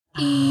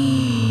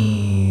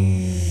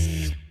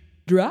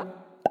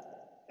Drop.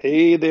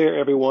 Hey there,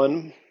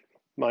 everyone.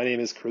 My name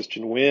is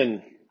Christian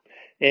Wynn,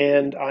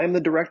 and I'm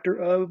the director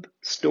of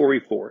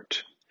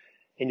Storyfort.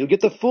 And you'll get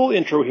the full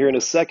intro here in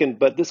a second,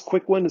 but this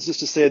quick one is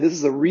just to say this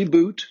is a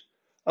reboot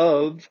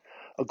of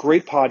a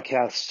great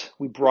podcast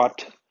we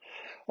brought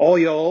all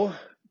y'all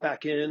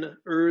back in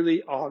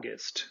early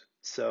August.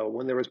 So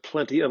when there was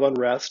plenty of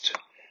unrest.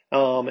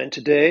 And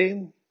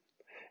today,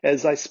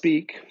 as I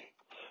speak,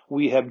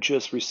 we have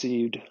just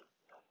received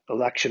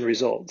election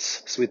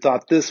results. So we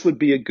thought this would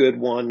be a good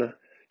one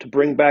to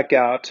bring back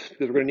out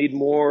because we're going to need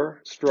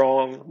more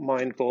strong,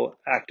 mindful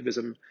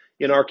activism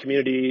in our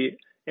community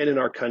and in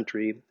our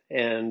country.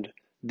 And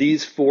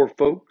these four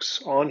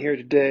folks on here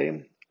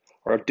today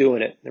are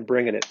doing it and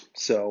bringing it.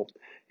 So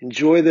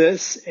enjoy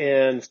this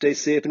and stay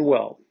safe and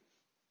well.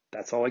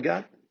 That's all I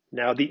got.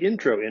 Now the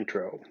intro.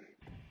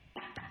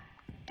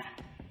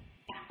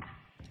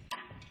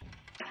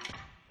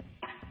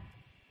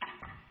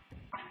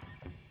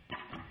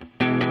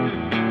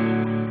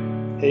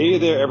 Hey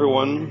there,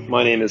 everyone.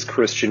 My name is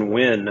Christian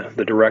Wynn,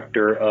 the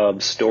director of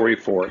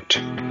Storyfort.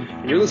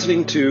 And you're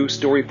listening to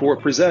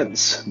Storyfort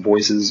Presents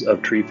Voices of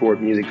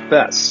Treefort Music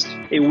Fest,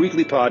 a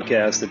weekly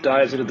podcast that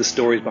dives into the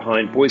stories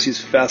behind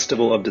Boise's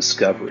Festival of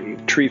Discovery.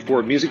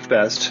 Treefort Music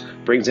Fest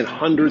brings in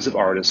hundreds of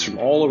artists from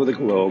all over the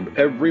globe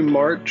every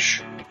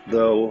March,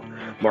 though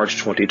March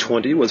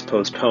 2020 was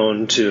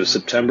postponed to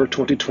September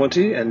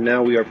 2020, and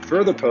now we are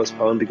further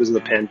postponed because of the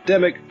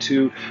pandemic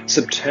to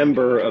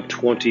September of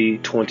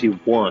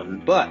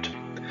 2021. But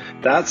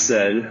that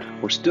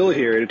said, we're still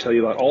here to tell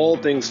you about all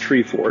things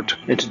Treefort.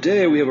 And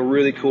today we have a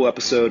really cool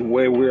episode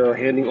where we are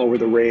handing over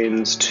the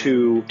reins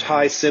to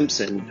Ty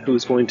Simpson, who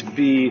is going to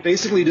be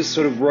basically just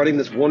sort of running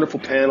this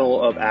wonderful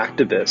panel of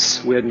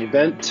activists. We had an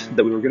event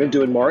that we were going to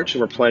do in March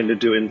and we're planning to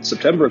do in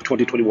September of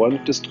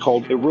 2021, just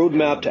called A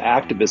Roadmap to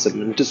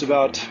Activism, and just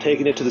about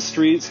taking it to the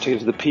streets, taking it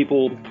to the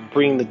people,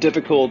 bringing the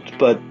difficult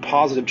but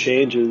positive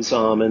changes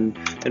and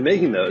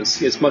making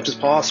those as much as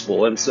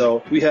possible. And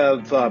so we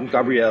have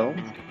Gabrielle,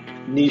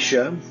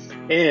 Nisha,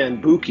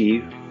 and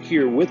Buki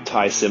here with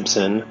Ty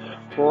Simpson.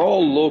 We're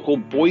all local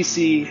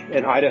Boise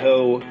and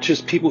Idaho,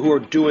 just people who are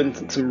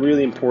doing some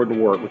really important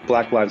work with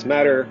Black Lives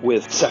Matter,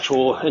 with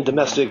sexual and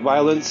domestic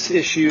violence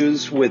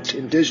issues, with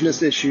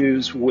indigenous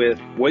issues, with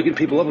waking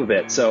people up a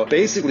bit. So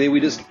basically, we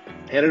just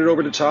handed it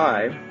over to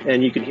Ty,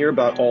 and you can hear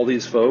about all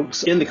these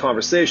folks in the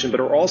conversation,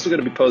 but we're also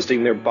going to be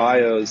posting their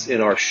bios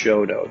in our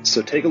show notes.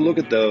 So take a look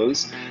at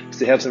those, because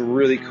they have some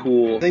really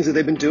cool things that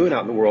they've been doing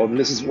out in the world, and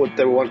this is what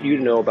they want you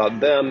to know about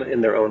them in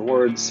their own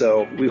words.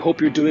 So we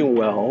hope you're doing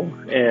well,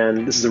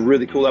 and this is a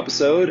really cool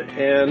episode,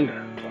 and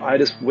I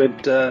just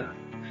went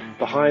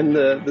behind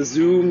the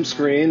Zoom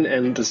screen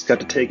and just got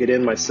to take it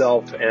in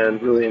myself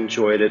and really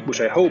enjoyed it, which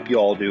I hope you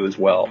all do as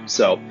well.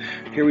 So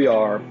here we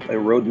are, a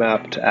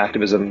roadmap to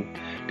activism.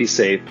 Be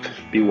safe,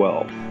 be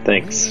well.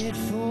 Thanks. Wait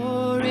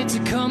for it to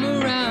come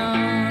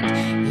around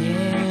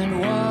and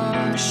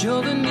wash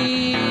over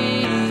me.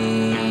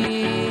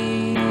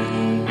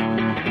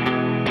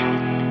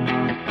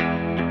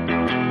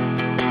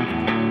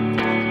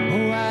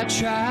 Oh, I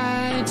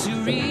tried to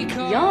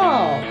recall.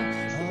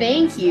 Y'all,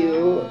 thank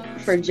you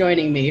for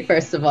joining me,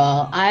 first of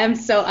all. I've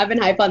been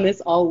hype on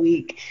this all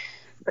week.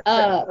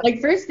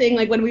 First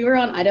thing, when we were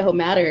on Idaho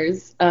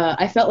Matters,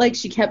 I felt like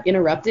she kept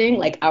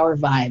interrupting, our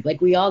vibe.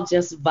 We all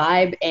just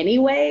vibe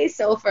anyway.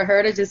 So for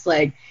her to just,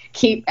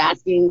 keep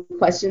asking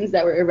questions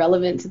that were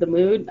irrelevant to the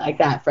mood,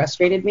 that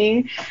frustrated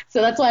me.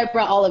 So that's why I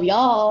brought all of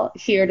y'all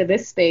here to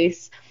this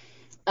space.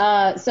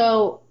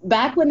 So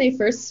back when they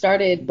first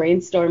started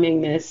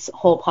brainstorming this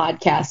whole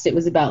podcast, it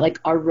was about,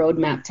 our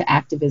roadmap to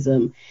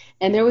activism.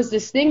 And there was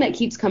this thing that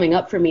keeps coming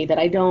up for me that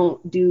I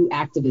don't do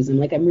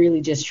activism. I'm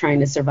really just trying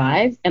to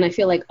survive. And I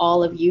feel like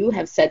all of you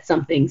have said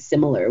something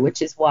similar,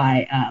 which is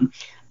why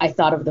I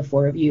thought of the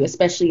four of you,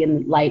 especially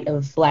in light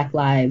of Black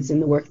Lives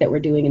and the work that we're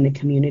doing in the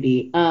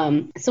community.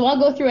 So I'll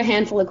go through a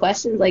handful of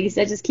questions. Like you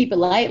said, just keep it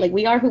light.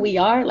 We are who we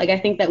are. I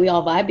think that we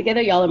all vibe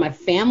together. Y'all are my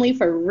family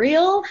for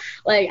real.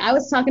 I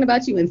was talking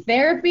about you in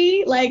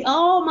therapy.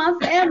 Oh, my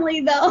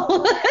family,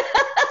 though.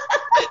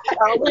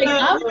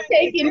 I'm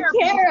taken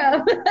care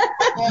of.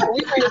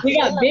 We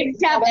got big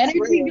tap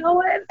energy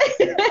going.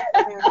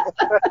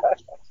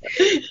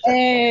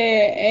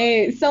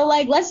 Hey. So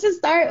let's just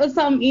start with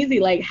something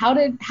easy. How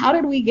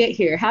did we get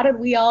here? How did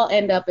we all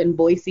end up in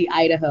Boise,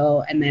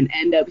 Idaho, and then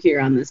end up here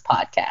on this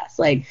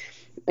podcast?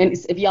 And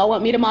if y'all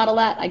want me to model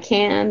that, I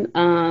can.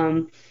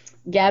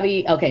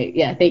 Gabby, okay,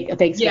 yeah,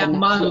 thanks. Yeah,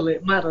 model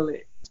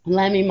it.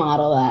 Let me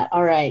model that.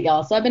 All right,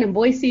 y'all. So I've been in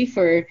Boise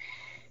for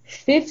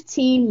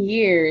 15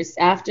 years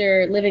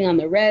after living on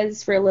the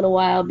res for a little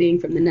while, being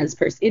from the Nez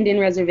Perce Indian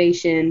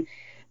Reservation,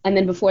 and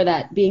then before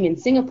that being in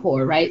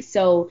Singapore, right?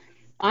 So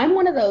I'm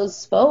one of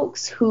those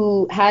folks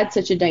who had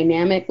such a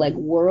dynamic,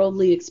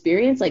 worldly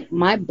experience.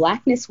 My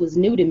Blackness was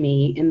new to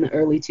me in the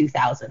early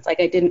 2000s. I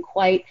didn't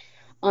quite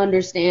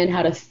understand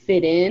how to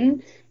fit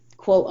in,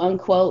 quote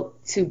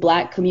unquote, to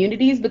Black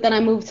communities. But then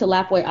I moved to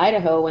Lapwai,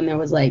 Idaho, when there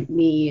was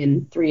me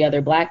and three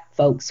other Black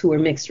folks who were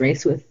mixed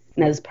race with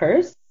Nez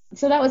Perce.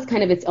 So that was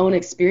kind of its own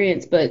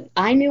experience, but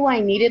I knew I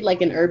needed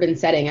like an urban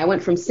setting. I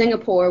went from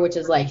Singapore, which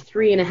is like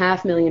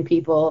 3.5 million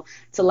people,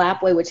 to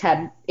Lapway, which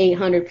had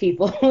 800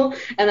 people.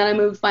 And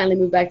then finally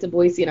moved back to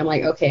Boise, and I'm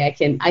like, okay, I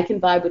can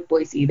vibe with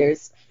Boise.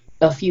 There's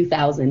a few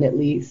thousand at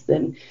least.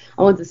 And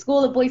I went to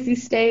school at Boise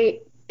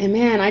State, and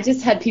man, I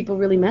just had people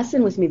really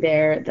messing with me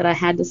there that I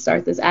had to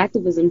start this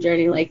activism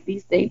journey. Like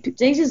they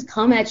just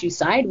come at you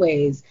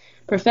sideways.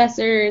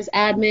 Professors,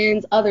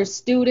 admins, other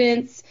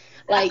students.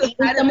 Like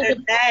even some of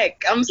the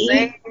neck. I'm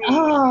saying.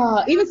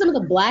 Even some of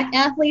the black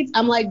athletes,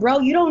 I'm like, bro,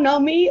 you don't know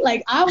me.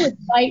 Like I would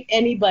fight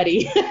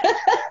anybody.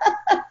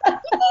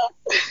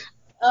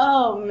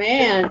 Oh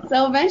man.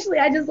 So eventually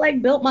I just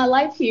like built my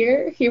life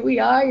here. Here we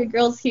are, your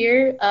girl's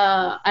here.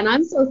 And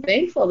I'm so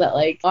thankful that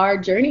like our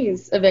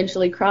journeys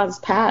eventually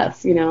crossed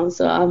paths, you know.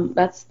 So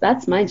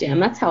that's my jam.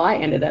 That's how I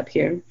ended up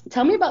here.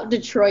 Tell me about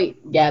Detroit,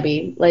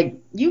 Gabby. Like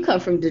you come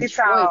from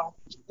Detroit.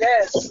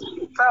 Yes.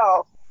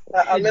 So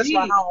I miss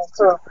my home.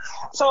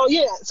 So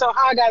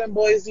how I got in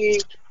Boise,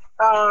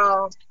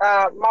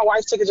 my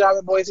wife took a job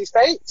at Boise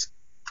State,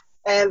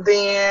 and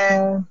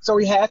then so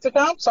we had to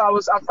come. So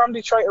I'm from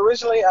Detroit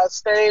originally. I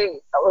was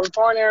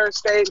born there,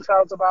 stayed until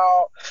I was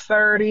about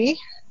 30.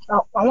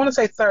 I want to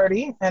say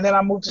 30, and then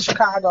I moved to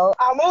Chicago.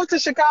 I moved to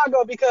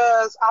Chicago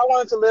because I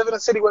wanted to live in a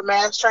city with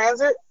mass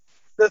transit.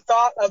 The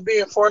thought of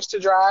being forced to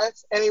drive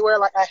anywhere,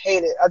 like I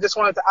hate it. I just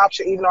wanted the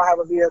option, even though I have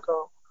a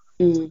vehicle.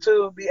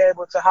 To be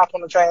able to hop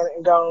on the train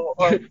and go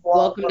or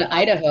walk. Welcome to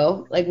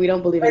Idaho. Like we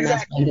don't believe in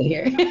mass transit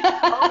here.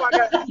 Oh my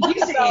God. You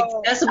say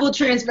accessible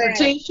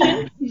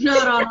transportation?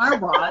 Not on our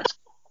watch.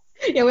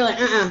 Yeah, we're like,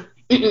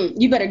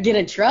 you better get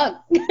a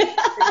truck.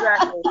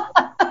 Exactly.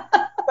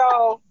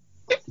 So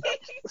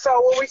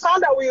when we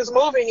found out we was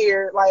moving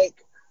here,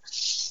 like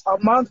a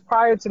month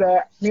prior to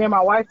that, me and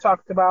my wife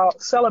talked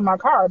about selling my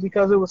car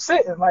because it was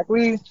sitting. Like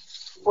we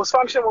was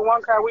functioning with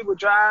one car. We would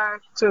drive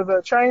to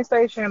the train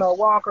station or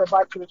walk or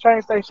bike to the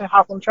train station,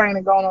 hop on the train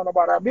and go on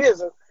about our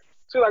business.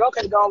 So we're like,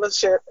 okay, go, let's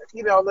share,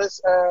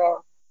 let's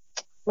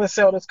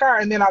sell this car.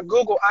 And then I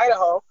Googled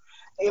Idaho,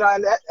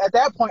 and at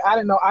that point I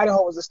didn't know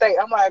Idaho was a state.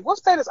 I'm like, what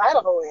state is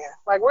Idaho in?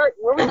 Like where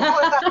we going?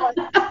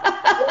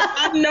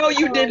 I know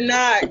you did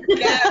not.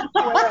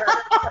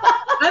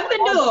 I've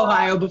been to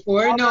Ohio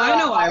before. No, I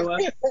know Iowa.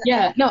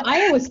 Yeah, no,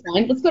 Iowa's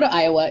fine. Let's go to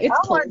Iowa. It's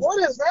I'm like, what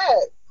is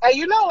that? And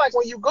like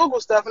when you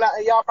Google stuff, and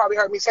y'all probably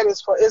heard me say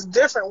this before, it's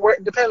different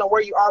depending on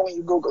where you are when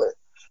you Google it.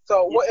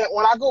 So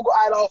when I Google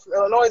Idaho from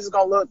Illinois, it's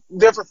going to look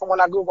different from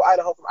when I Google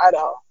Idaho from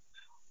Idaho.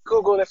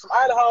 Googled it from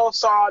Idaho,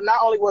 saw not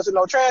only was it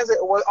no transit,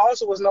 it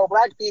also was no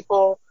black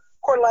people.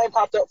 Coeur d'Alene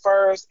popped up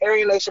first.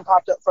 Aryan Nation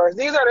popped up first.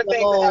 These are the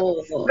things that have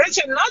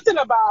mentioned nothing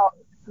about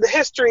the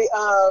history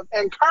of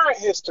and current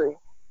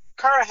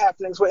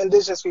happenings with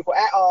indigenous people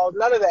at all.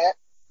 None of that.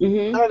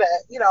 Mm-hmm. None of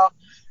that,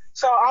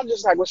 So I'm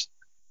just like, well,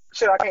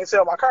 shit, I can't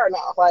sell my car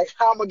now. Like,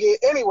 how am I going to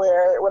get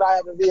anywhere without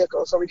having a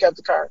vehicle? So we kept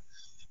the car.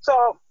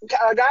 So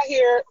I got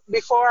here.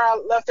 Before I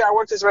left there, I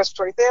worked as a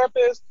respiratory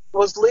therapist,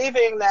 was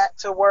leaving that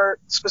to work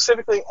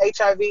specifically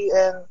HIV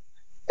and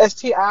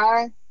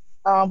STI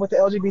with the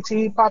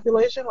LGBT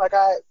population. Like,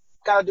 I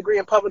got a degree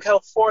in public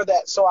health for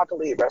that so I could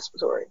leave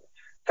respiratory.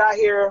 Got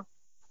here,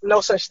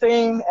 no such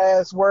thing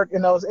as work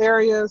in those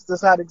areas.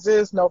 Does not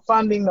exist. No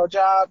funding, no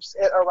jobs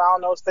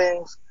around those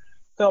things.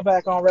 Fell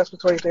back on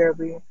respiratory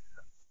therapy.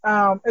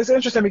 It's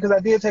interesting because I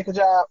did take a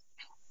job.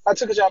 I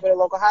took a job at a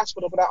local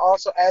hospital, but I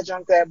also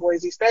adjuncted at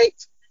Boise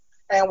State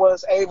and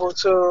was able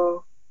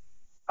to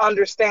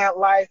understand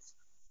life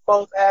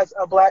both as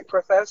a black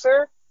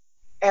professor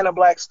and a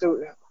black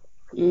student.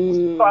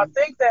 So I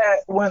think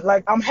that when,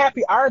 like, I'm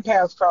happy our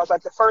paths crossed.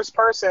 Like, the first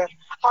person,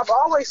 I've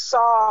always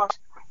saw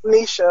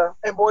Nisha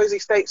and Boise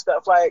State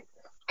stuff, like,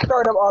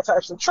 throwing up all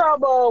types of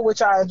trouble,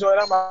 which I enjoyed.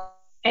 I'm like,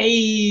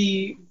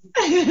 hey.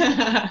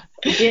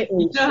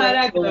 You know how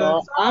that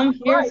goes. I'm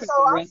here right,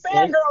 so I'm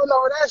fangirling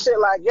over that shit,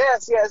 like,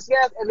 yes.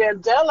 And then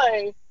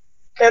Dele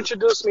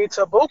introduced me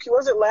to Buki.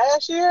 Was it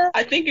last year?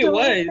 I think it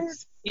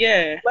was.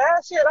 Yeah.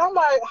 Last year. And I'm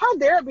like, how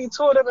dare it be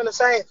two of them in the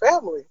same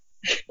family?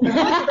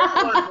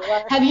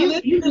 Have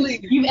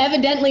you've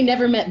evidently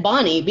never met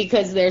Bonnie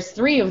because there's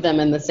 3 of them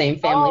in the same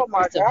family. Oh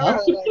my God.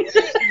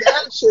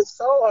 That shit's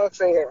so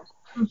unfair.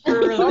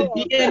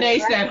 The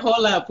DNA said,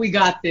 hold up, we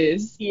got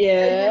this.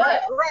 Yeah.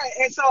 Right.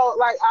 And so,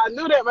 like, I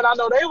knew that, but I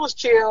know they was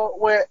chill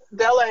when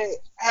Dele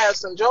had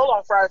some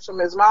Jollof rice from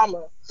his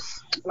mama.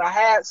 And I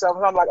had some,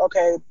 and I'm like,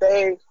 okay,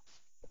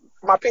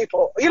 my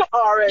people,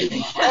 already.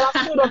 And I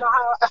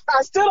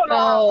still don't know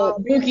how.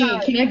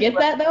 Buki, can I get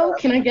that, though?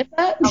 Can I get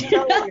that? I'm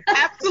telling you.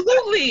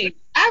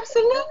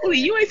 Absolutely.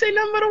 You ain't say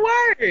nothing but a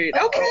word.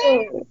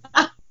 Okay.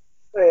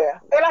 Yeah,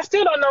 and I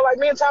still don't know. Like,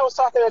 me and Ty was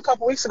talking a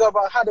couple weeks ago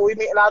about how do we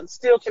meet, and I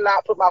still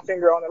cannot put my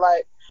finger on it.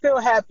 Like,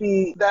 still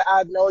happy that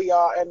I know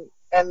y'all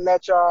and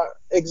that y'all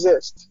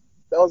exist.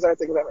 Those are the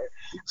things I mean.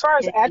 As far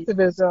as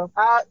activism,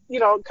 kind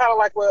of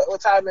like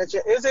what Ty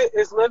mentioned,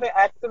 is living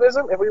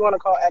activism, if we want to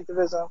call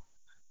activism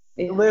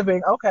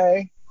living,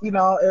 okay.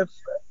 If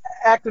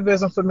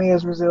activism for me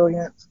is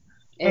resilience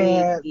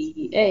and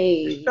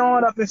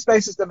showing up in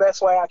spaces the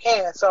best way I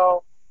can.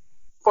 So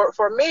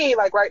for me,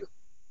 like right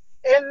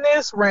in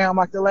this realm,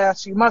 like the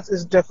last few months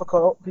is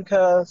difficult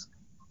because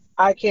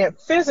I can't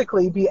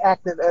physically be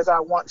active as I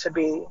want to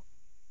be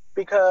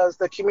because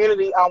the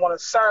community I want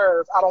to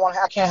serve,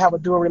 I can't have a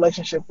dual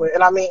relationship with,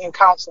 and I mean in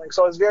counseling.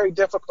 So it's very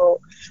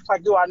difficult.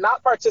 Like, do I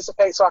not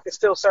participate so I can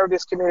still serve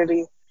this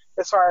community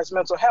as far as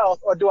mental health,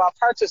 or do I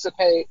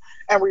participate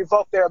and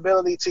revoke their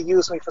ability to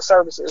use me for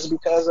services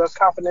because of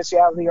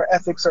confidentiality or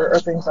ethics or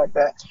things like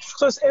that?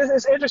 So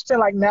it's interesting,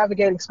 like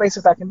navigating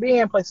spaces I can be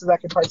in, places I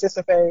can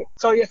participate.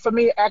 So yeah, for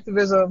me,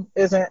 activism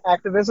isn't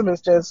activism.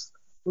 It's just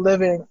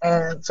living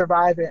and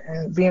surviving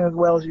and being as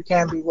well as you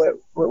can be with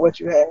what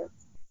you have.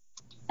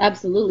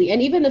 Absolutely.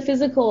 And even the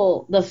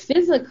physical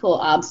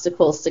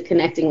obstacles to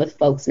connecting with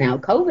folks now.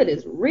 COVID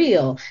is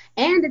real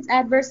and it's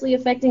adversely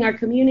affecting our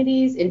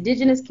communities,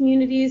 indigenous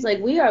communities. Like,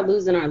 we are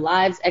losing our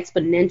lives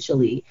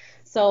exponentially.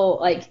 So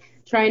like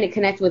trying to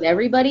connect with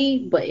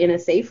everybody, but in a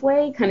safe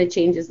way, kind of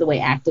changes the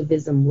way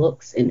activism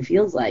looks and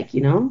feels like,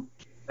 you know?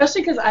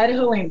 Especially because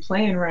Idaho ain't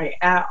playing right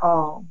at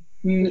all.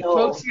 No.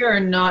 Folks here are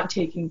not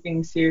taking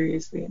things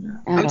seriously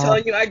enough. I'm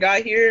telling you, I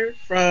got here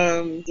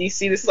from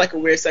DC. This is like a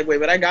weird segue,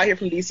 but I got here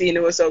from DC and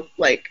it was so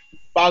like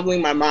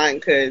boggling my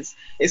mind because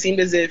it seemed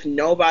as if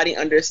nobody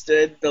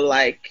understood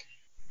the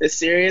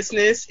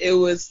seriousness.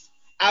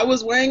 I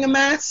was wearing a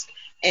mask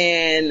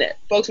and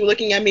folks were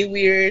looking at me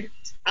weird.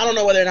 I don't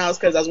know whether or not it was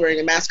because I was wearing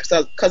a mask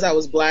because I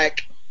was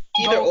black.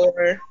 Either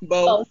or,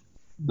 both.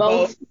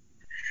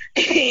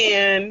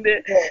 And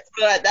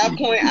so at that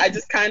point, I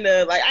just kind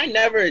of I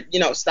never,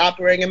 stopped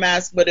wearing a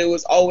mask, but it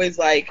was always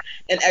like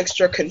an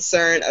extra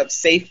concern of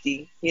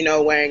safety,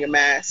 wearing a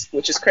mask,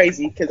 which is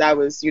crazy because I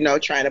was,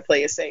 trying to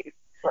play it safe.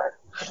 Right.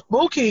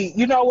 Mookie,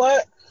 you know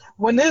what?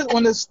 When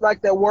this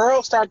like the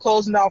world started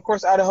closing down, of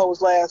course Idaho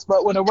was last,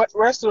 but when the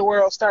rest of the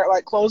world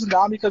started closing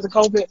down because of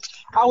COVID,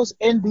 I was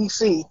in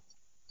DC.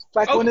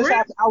 When this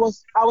happened, I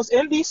was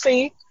in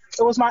DC.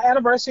 It was my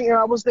anniversary, and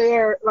I was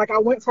there. I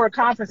went for a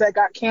conference that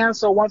got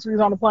canceled once we was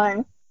on the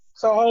plane.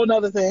 So a whole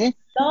nother thing.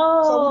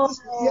 Oh.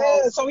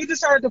 So we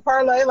decided to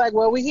parlay.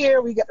 We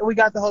here. We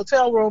got the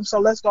hotel room.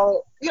 So let's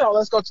go.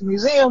 Let's go to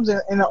museums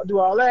and do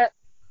all that.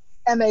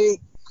 And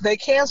they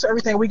canceled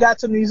everything. We got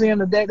to the museum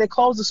the day they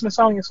closed the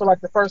Smithsonian for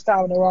the first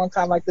time in the wrong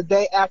time, the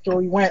day after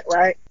we went,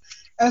 right?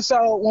 And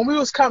so when we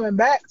was coming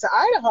back to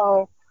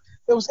Idaho,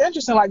 it was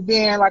interesting,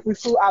 being we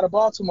flew out of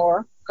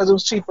Baltimore because it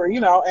was cheaper,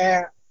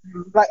 and.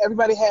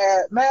 Everybody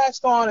had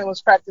masks on. It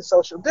was practice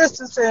social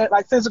distancing,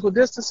 physical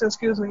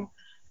distancing,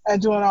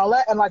 and doing all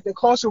that. And the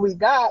closer we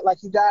got,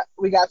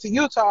 we got to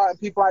Utah and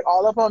people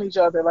all up on each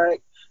other,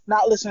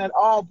 not listening at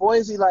all.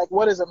 Boise,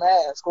 what is a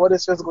mask? What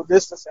is physical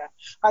distancing?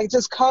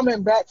 Just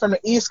coming back from the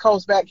East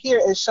Coast back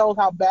here, it shows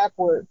how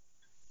backward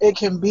it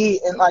can be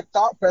in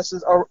thought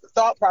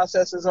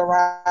processes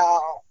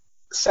around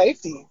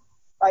safety.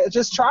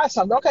 Just try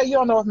something. Okay, you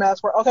don't know if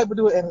masks work. Okay, but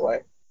do it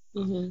anyway.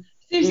 Mm-hmm.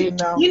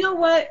 You know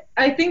what?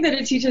 I think that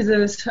it teaches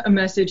us a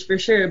message for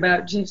sure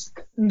about just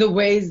the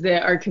ways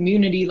that our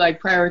community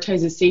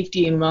prioritizes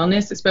safety and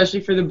wellness, especially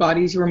for the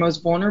bodies who are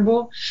most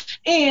vulnerable.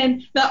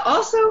 And that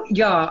also,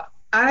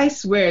 I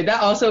swear,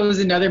 that also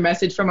was another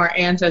message from our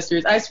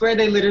ancestors. I swear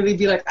they literally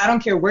be I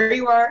don't care where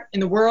you are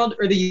in the world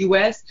or the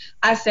U.S.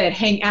 I said,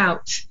 hang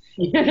out.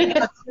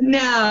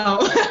 Now.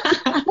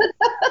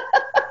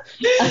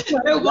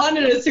 I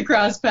wanted us to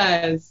cross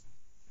paths.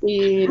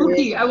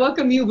 Mookie, I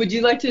welcome you. Would you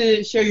like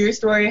to share your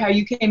story, how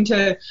you came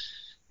to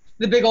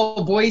the big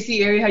old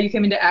Boise area, how you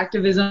came into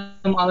activism,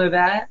 all of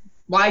that,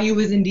 why you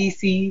was in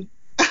D.C.?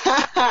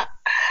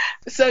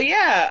 So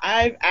yeah,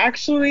 I've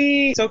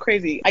actually, so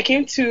crazy. I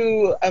came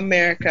to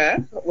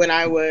America when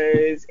I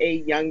was a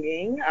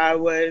younging. I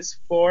was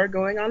 4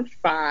 going on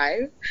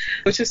 5,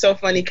 which is so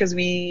funny because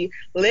we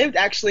lived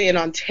actually in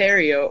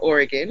Ontario,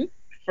 Oregon,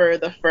 for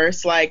the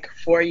first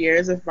 4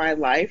 years of my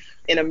life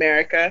in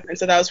America. And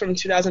so that was from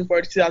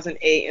 2004 to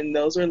 2008. And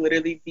those were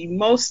literally the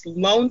most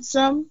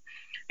lonesome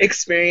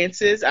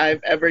experiences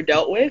I've ever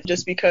dealt with,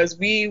 just because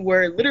we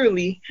were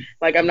literally,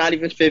 I'm not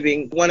even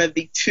fibbing, one of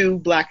the 2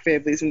 Black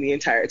families in the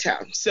entire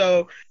town.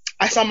 So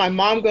I saw my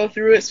mom go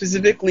through it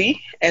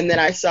specifically, and then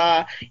I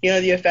saw,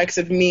 the effects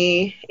of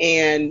me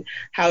and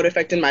how it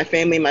affected my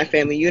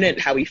family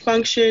unit, how we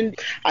functioned.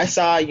 I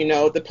saw,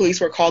 the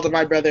police were called on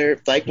my brother,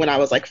 when I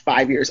was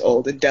 5 years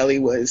old, and Deli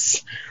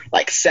was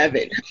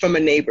 7 from a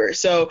neighbor.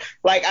 So,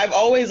 I've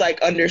always,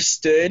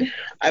 understood.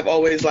 I've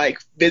always,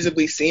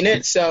 visibly seen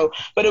it. So,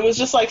 but it was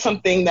just,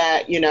 something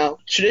that,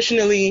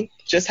 traditionally,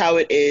 just how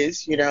it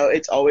is,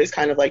 it's always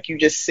kind of you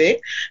just sit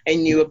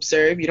and you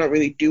observe. You don't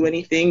really do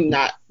anything.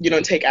 You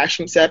don't take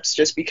action steps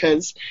just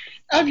because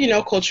of,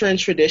 culture and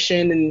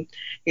tradition.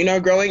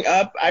 And, growing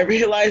up, I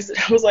realized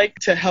that I was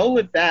to hell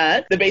with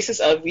that. The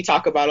basis of, we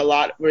talk about a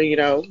lot where,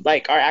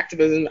 our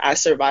activism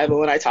as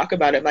survival. And I talk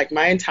about it,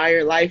 my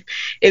entire life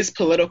is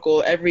political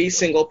political. Every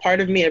single part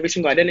of me, every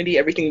single identity,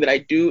 everything that I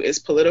do is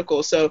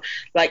political. So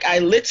like I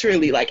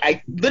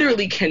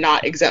literally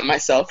cannot exempt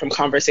myself from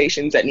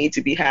conversations that need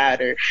to be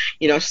had, or,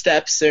 you know,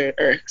 steps or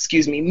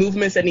excuse me,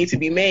 movements that need to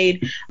be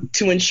made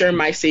to ensure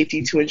my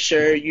safety, to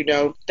ensure, you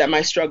know, that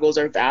my struggles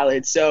are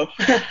valid. So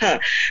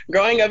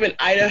growing up in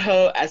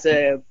Idaho as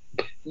a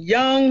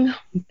young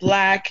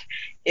Black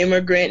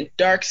immigrant,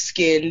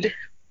 dark-skinned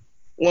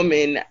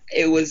woman,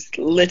 it was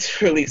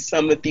literally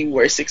some of the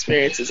worst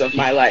experiences of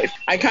my life.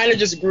 I kind of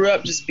just grew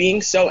up just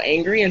being so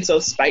angry and so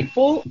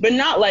spiteful, but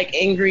not like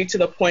angry to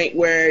the point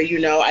where, you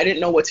know, I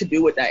didn't know what to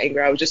do with that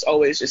anger. I was just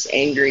always just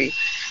angry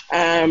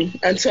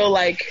until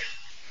like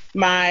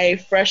my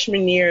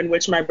freshman year, in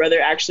which my brother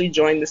actually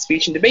joined the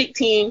speech and debate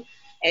team,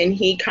 and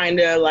he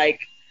kind of like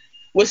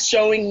was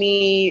showing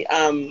me,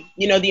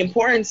 you know, the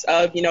importance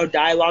of, you know,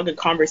 dialogue and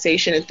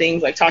conversation and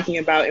things like talking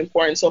about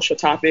important social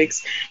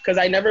topics, because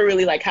I never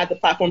really like had the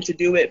platform to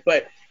do it.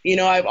 But, you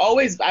know, I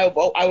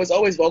was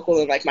always vocal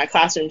in like my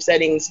classroom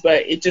settings,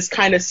 but it just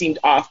kind of seemed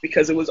off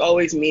because it was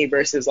always me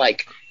versus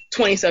like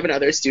 27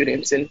 other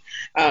students. And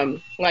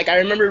like I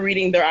remember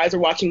reading Their Eyes Are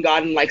Watching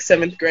God in like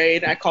 7th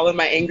grade. I call it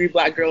my angry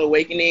Black girl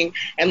awakening.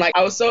 And like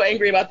I was so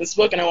angry about this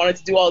book and I wanted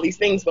to do all these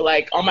things, but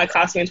like all my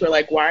classmates were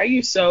like, why are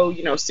you so,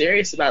 you know,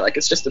 serious about it? Like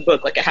it's just a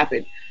book, like it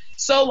happened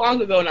so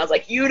long ago. And I was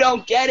like, you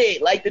don't get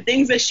it. Like the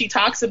things that she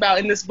talks about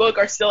in this book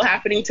are still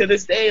happening to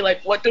this day.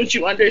 Like what don't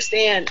you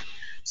understand?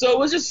 So it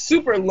was just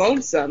super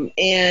lonesome.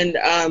 And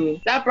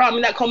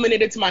that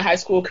culminated to my high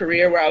school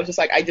career, where I was just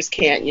like, I just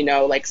can't, you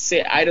know, like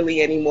sit idly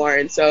anymore.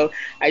 And so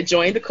I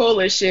joined the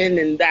coalition,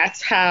 and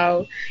that's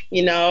how,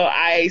 you know,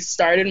 I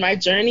started my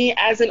journey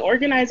as an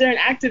organizer and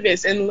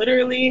activist. And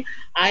literally,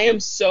 I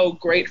am so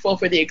grateful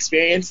for the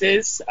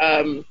experiences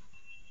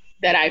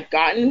that I've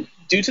gotten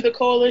due to the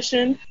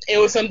coalition. It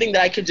was something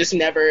that I could just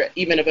never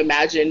even have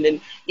imagined,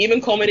 and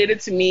even culminated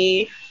to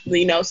me,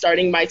 you know,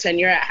 starting my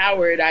tenure at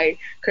Howard. I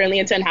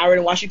currently attend Howard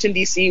in Washington,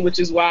 D.C., which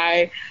is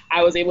why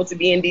I was able to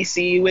be in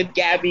D.C. with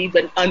Gabby,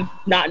 but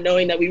not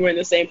knowing that we were in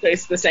the same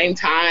place at the same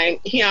time,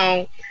 you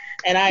know.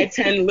 And I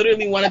attend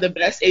literally one of the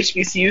best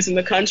HBCUs in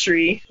the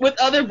country with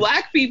other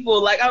Black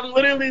people. Like I'm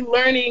literally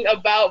learning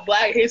about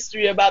Black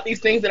history, about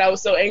these things that I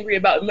was so angry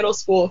about in middle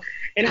school,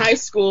 in high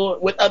school,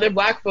 with other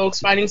Black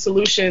folks, finding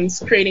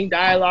solutions, creating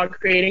dialogue,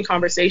 creating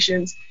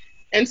conversations.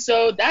 And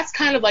so that's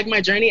kind of like my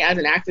journey as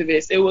an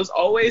activist. It was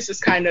always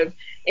just kind of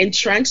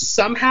entrenched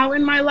somehow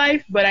in my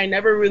life, but I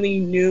never really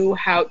knew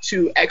how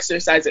to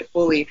exercise it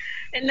fully.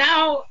 And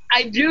now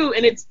I do,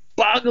 and it's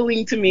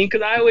boggling to me,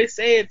 because I always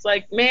say, it's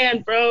like,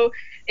 man, bro,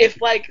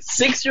 if like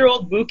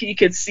 6-year-old Buki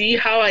could see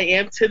how I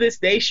am to this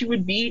day, she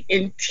would be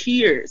in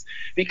tears,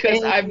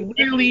 because I've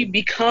literally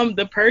become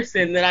the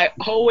person that I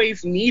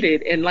always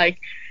needed. And like,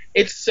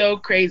 it's so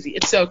crazy.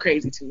 It's so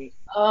crazy to me.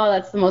 Oh,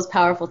 that's the most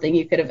powerful thing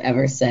you could have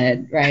ever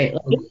said, right?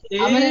 Like,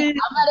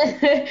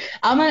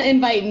 I'm gonna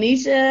invite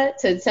Nisha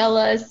to tell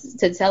us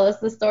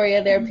the story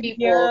of their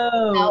people.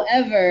 Yo.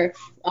 However,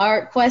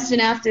 our question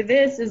after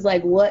this is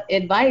like, what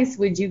advice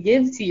would you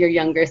give to your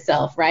younger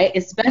self, right?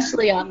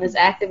 Especially on this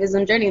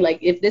activism journey. Like,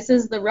 if this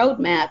is the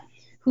roadmap,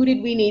 who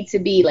did we need to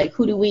be? Like,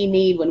 who do we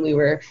need when we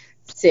were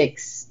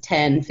 6,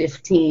 10,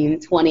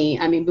 15, 20?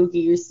 I mean,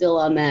 Buki, you're still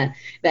on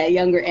that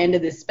younger end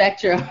of the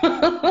spectrum.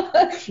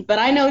 But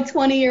I know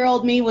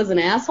 20-year-old me was an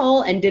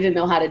asshole and didn't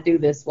know how to do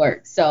this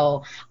work.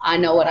 So I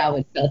know what I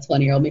would tell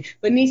 20-year-old me.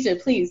 But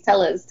Nisha, please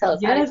tell us.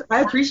 Yes,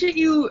 I appreciate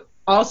you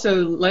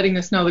also letting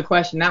us know the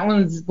question. That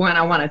one's one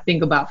I want to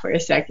think about for a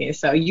second.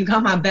 So you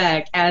got my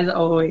back, as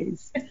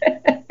always.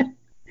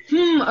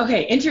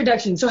 Okay,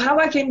 introduction. So how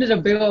I came to the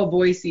big old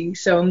Boise.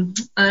 So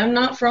I'm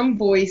not from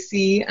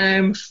Boise.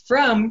 I'm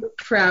from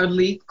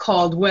proudly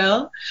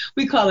Caldwell.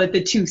 We call it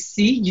the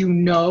 2C, you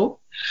know.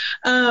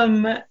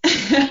 I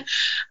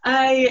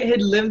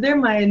had lived there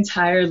my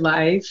entire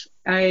life.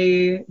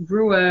 I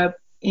grew up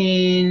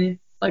in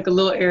like a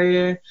little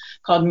area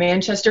called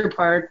Manchester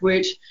Park,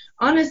 which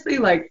honestly,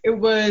 like it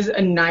was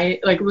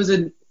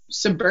a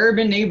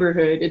suburban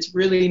neighborhood. It's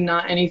really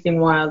not anything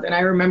wild. And I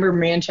remember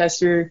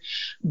Manchester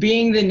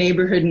being the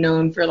neighborhood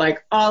known for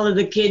like all of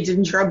the kids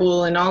in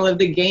trouble and all of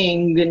the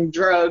gangs and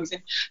drugs.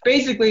 And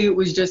basically it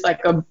was just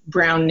like a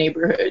brown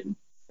neighborhood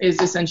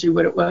is essentially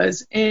what it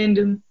was.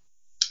 And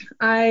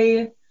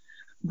I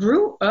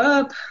grew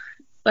up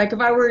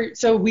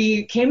so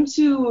we came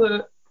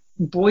to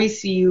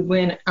Boise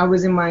when I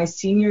was in my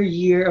senior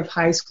year of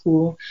high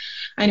school.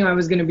 I knew I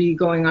was going to be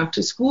going off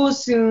to school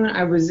soon.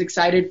 I was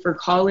excited for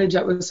college.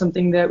 That was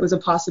something that was a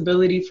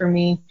possibility for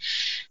me.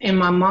 And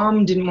my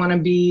mom didn't want to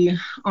be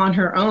on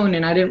her own,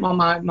 and I didn't want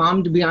my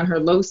mom to be on her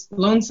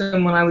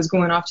lonesome when I was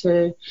going off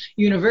to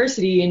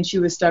university, and she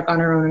was stuck on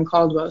her own in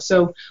Caldwell.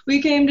 So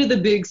we came to the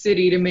big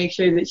city to make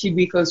sure that she'd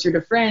be closer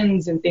to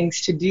friends and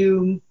things to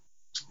do.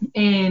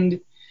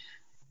 And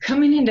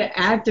coming into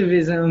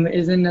activism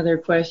is another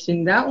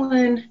question. That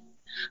one,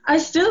 I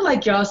still,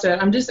 like y'all said,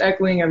 I'm just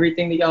echoing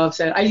everything that y'all have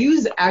said. I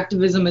use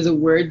activism as a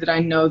word that I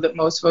know that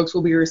most folks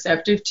will be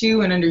receptive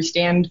to and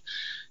understand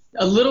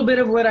a little bit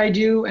of what I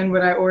do and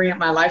what I orient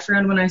my life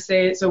around when I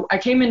say it. So I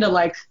came into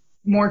like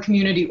more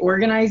community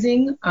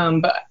organizing.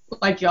 But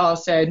like y'all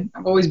said,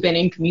 I've always been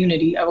in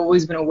community. I've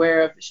always been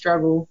aware of the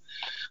struggle.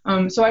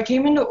 So I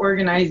came into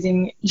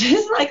organizing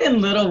just like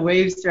in little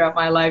waves throughout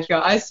my life,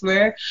 y'all. I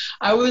swear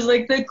I was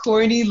like the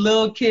corny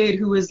little kid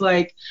who was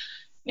like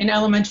in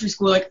elementary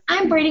school, like,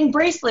 I'm braiding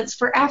bracelets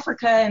for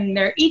Africa and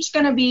they're each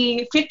going to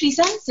be 50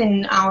 cents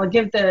and I'll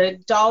give the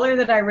 $1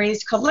 that I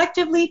raised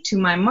collectively to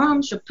my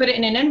mom. She'll put it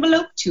in an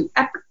envelope to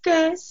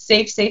Africa,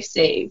 saved.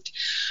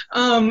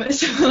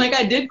 So like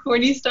I did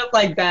corny stuff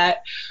like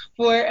that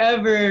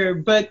forever,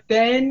 but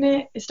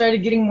then it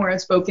started getting more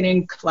outspoken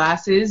in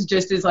classes,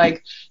 just as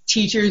like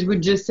teachers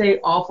would just say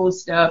awful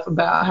stuff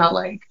about how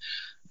like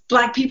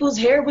Black people's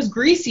hair was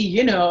greasy,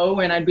 you know,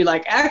 and I'd be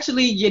like,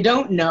 actually, you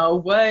don't know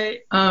what.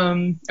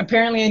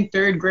 Apparently in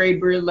 3rd grade,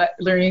 we're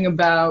learning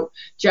about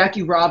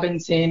Jackie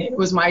Robinson. It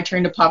was my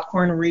turn to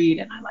popcorn read,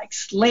 and I like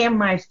slammed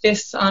my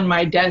fists on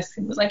my desk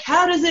and was like,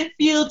 how does it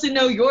feel to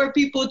know your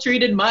people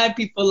treated my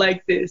people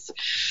like this?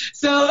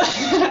 So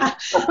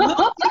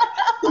little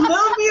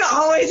me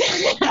always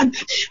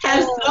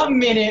has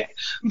some in it,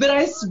 but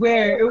I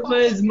swear it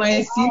was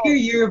my senior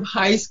year of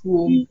high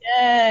school.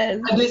 Yes.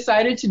 I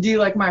decided to do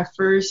like my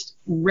first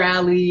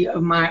rally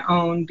of my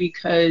own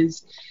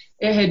because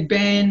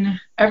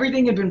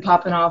everything had been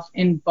popping off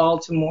in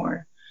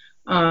Baltimore.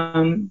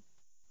 My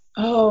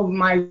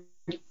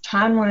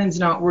timeline's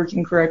not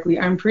working correctly.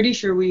 I'm pretty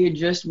sure we had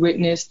just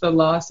witnessed the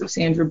loss of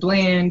Sandra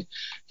Bland.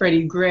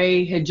 Freddie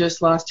Gray had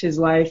just lost his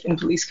life in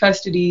police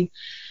custody.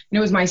 And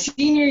it was my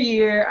senior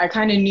year. I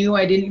kind of knew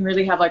I didn't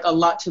really have like a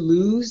lot to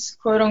lose,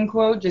 quote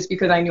unquote, just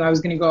because I knew I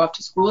was going to go off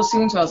to school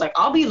soon. So I was like,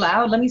 I'll be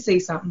loud. Let me say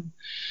something.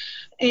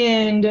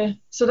 And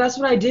so that's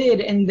what I did.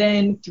 And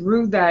then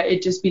through that,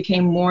 it just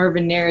became more of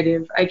a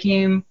narrative. I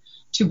came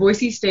to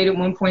Boise State at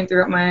one point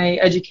throughout my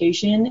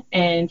education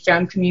and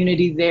found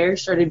community there,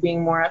 started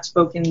being more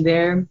outspoken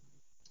there.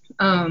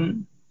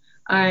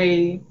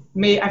 I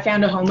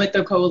found a home at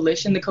the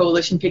Coalition. The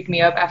Coalition picked me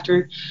up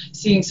after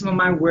seeing some of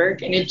my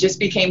work, and it just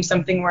became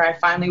something where I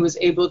finally was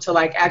able to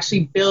like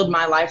actually build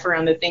my life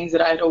around the things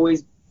that I'd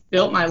always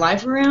built my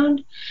life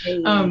around.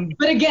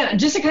 But again,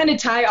 just to kind of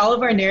tie all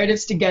of our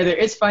narratives together,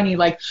 it's funny,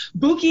 like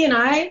Buki and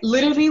I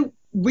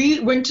we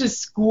went to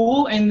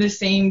school in the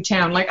same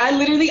town. Like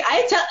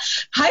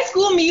high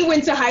school me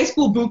went to high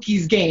school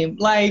Buki's game,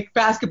 like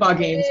basketball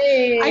games.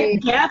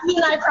 Gabby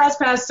and I crossed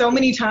paths so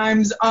many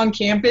times on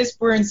campus.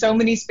 We're in so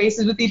many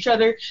spaces with each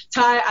other.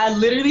 Ty, I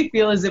literally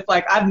feel as if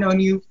like I've known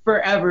you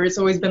forever. It's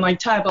always been like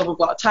Ty, blah, blah,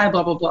 blah, Ty,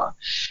 blah, blah, blah.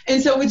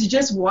 And so it's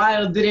just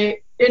wild that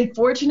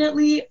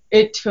unfortunately,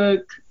 it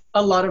took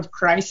a lot of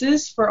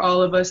crisis for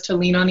all of us to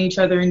lean on each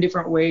other in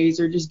different ways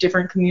or just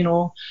different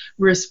communal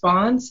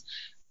response.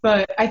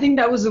 But I think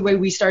that was the way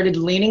we started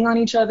leaning on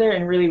each other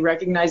and really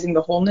recognizing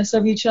the wholeness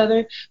of each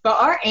other.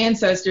 But our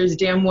ancestors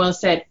damn well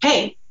said,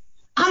 hey,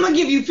 I'm going to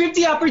give you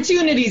 50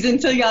 opportunities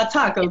until y'all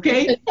talk,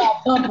 okay?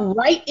 Bump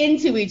right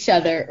into each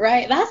other,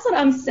 right? That's what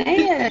I'm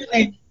saying.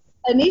 Like,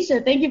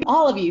 Anisha, thank you,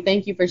 all of you.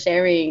 Thank you for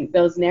sharing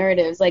those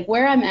narratives. Like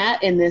where I'm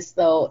at in this,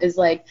 though, is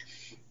like,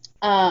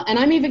 and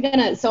I'm just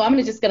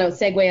going to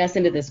segue us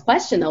into this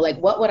question, though. Like,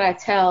 what would I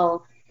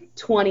tell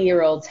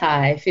 20-year-old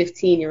Ty,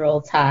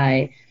 15-year-old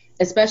Ty,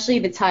 especially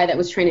the Ty that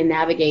was trying to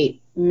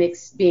navigate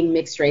being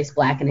mixed race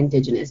Black and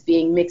Indigenous,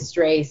 being mixed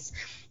race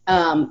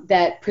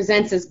that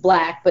presents as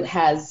Black but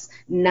has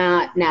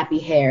not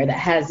nappy hair, that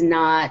has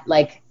not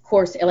like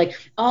coarse, like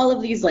all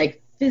of these like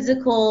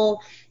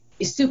physical,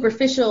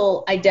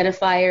 superficial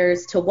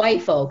identifiers to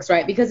white folks,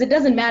 right? Because it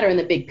doesn't matter in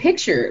the big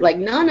picture. Like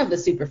none of the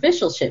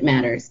superficial shit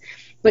matters.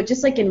 But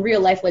just like in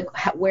real life, like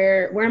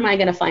where am I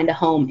going to find a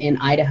home in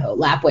Idaho,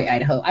 Lapwai,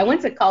 Idaho? I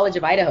went to College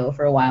of Idaho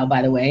for a while,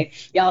 by the way,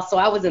 y'all. So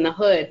I was in the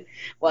hood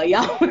while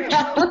y'all were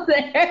out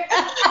there.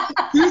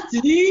 Was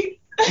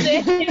that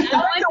a gang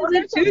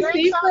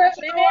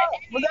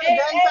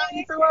sign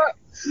you threw up?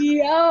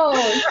 Yo,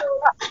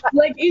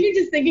 like even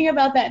just thinking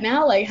about that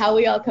now, like how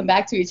we all come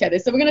back to each other.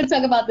 So we're gonna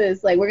talk about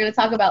this. Like we're gonna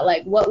talk about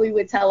like what we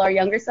would tell our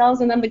younger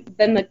selves, and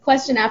then the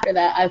question after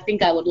that, I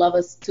think I would love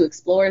us to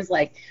explore is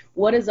like,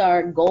 what is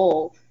our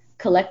goal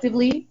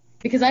collectively?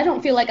 Because I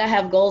don't feel like I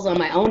have goals on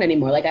my own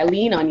anymore. Like I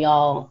lean on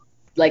y'all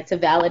like to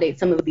validate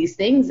some of these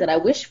things that I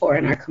wish for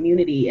in our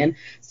community, and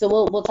so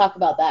we'll talk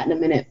about that in a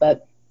minute.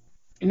 But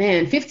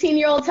man,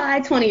 15-year-old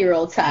Ty,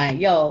 20-year-old Ty,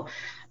 yo.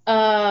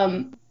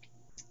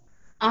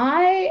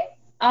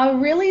 I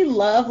really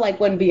love like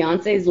when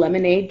Beyonce's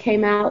Lemonade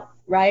came out,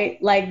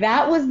 right? Like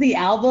that was the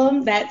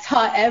album that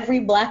taught every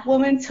Black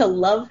woman to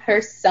love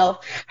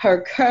herself,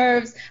 her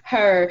curves,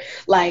 her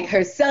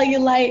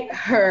cellulite,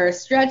 her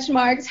stretch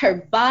marks, her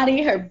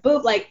body, her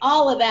boob, like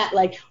all of that.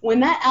 Like when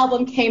that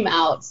album came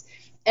out,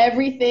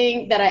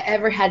 everything that I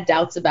ever had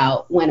doubts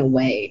about went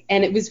away.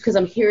 And it was because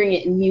I'm hearing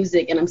it in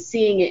music and I'm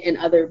seeing it in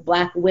other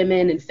Black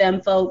women and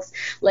femme folks.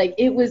 Like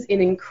it was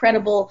an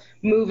incredible,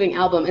 moving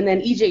album. And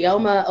then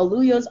Ijeoma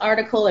Oluyo's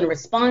article in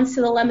response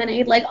to the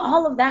Lemonade, like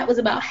all of that was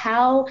about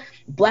how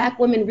Black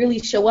women really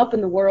show up in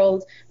the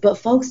world, but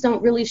folks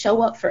don't really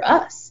show up for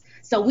us.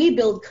 So we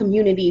build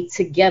community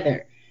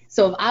together.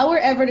 So if I were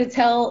ever to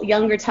tell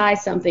younger Ty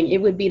something, it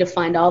would be to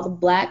find all the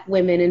Black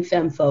women and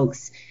femme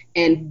folks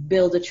and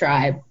build a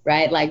tribe,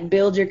 right? Like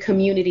build your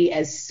community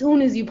as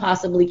soon as you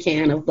possibly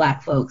can of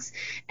Black folks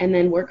and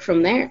then work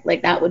from there.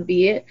 Like that would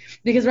be it.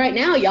 Because right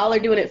now y'all are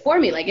doing it for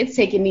me. Like it's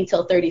taken me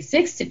till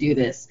 36 to do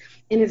this.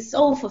 And it's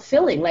so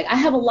fulfilling. Like I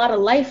have a lot of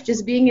life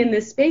just being in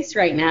this space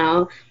right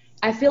now.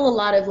 I feel a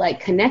lot of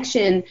like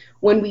connection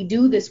when we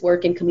do this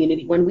work in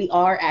community, when we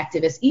are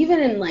activists,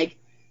 even in like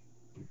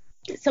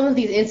some of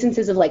these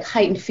instances of like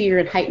heightened fear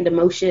and heightened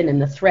emotion and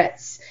the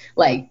threats.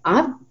 Like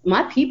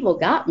my people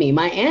got me,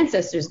 my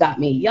ancestors got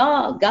me,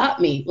 y'all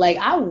got me. Like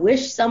I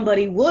wish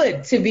somebody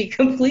would, to be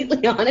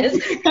completely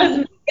honest, because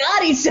we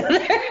got each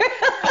other.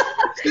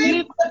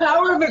 The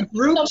power of a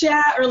group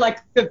chat or like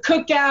a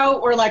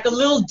cookout or like a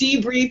little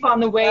debrief on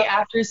the way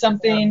after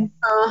something.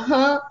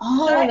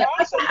 Oh,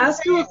 I can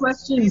ask you a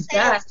question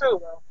back.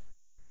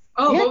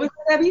 Oh, yeah. What was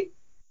that, Debbie?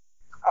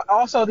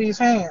 Also these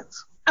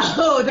hands.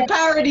 Oh, the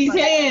power of these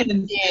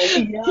hands.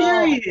 Yeah.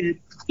 Period.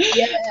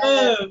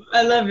 Yeah.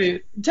 I love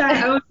it. Ty,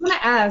 I was going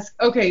to ask,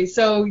 okay,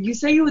 so you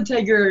say you would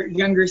tell your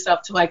younger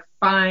self to like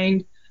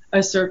find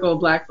a circle of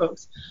Black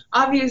folks.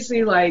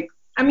 Obviously, like,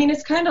 I mean,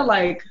 it's kind of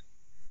like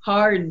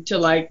hard to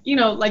like, you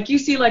know, like you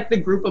see like the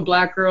group of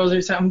Black girls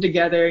or something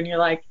together and you're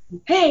like,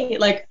 hey,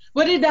 like,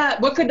 what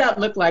could that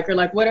look like? Or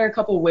like, what are a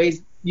couple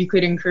ways you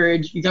could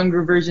encourage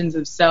younger versions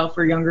of self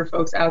or younger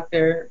folks out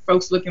there,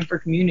 folks looking for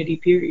community,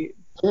 period?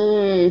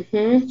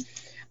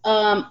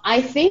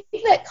 I think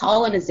that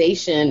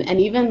colonization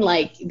and even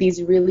like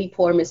these really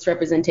poor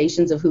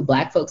misrepresentations of who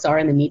Black folks are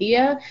in the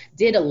media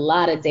did a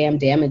lot of damn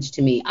damage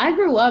to me. I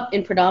grew up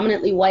in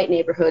predominantly white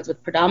neighborhoods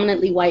with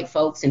predominantly white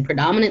folks in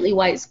predominantly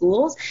white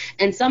schools.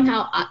 And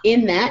somehow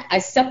in that, I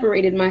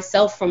separated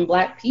myself from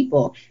Black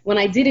people when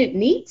I didn't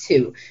need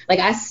to. Like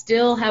I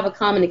still have a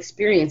common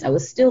experience. I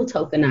was still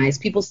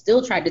tokenized. People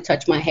still tried to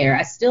touch my hair.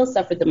 I still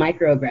suffered the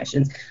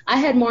microaggressions. I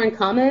had more in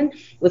common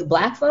with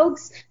Black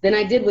folks than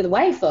I did with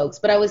white folks,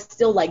 but I was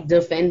still like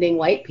defending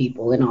white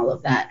people and all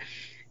of that.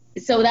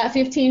 So that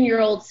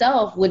 15-year-old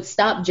self would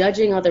stop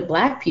judging other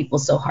Black people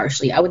so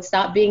harshly. I would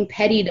stop being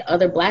petty to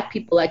other Black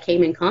people I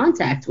came in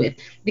contact with,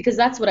 because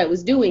that's what I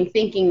was doing,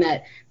 thinking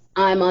that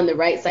I'm on the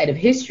right side of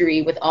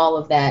history with all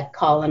of that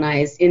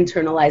colonized,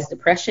 internalized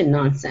depression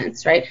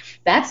nonsense, right?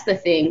 That's the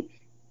thing.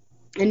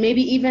 And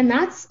maybe even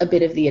that's a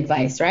bit of the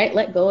advice, right?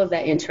 Let go of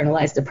that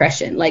internalized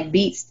depression, like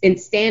and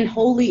stand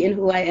wholly in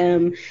who I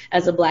am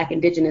as a Black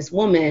Indigenous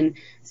woman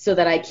so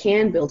that I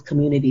can build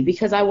community,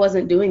 because I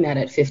wasn't doing that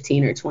at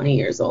 15 or 20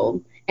 years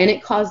old. And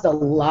it caused a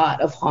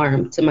lot of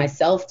harm to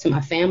myself, to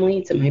my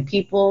family, to my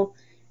people.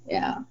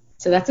 Yeah.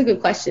 So that's a good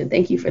question.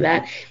 Thank you for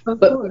that.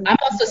 But I'm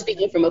also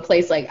speaking from a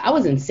place like I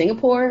was in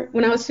Singapore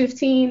when I was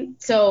 15.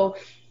 So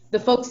the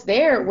folks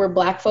there were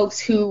Black folks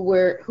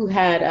who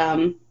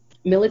had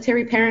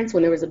military parents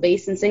when there was a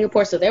base in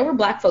Singapore. So there were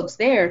Black folks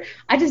there.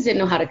 I just didn't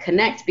know how to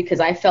connect because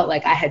I felt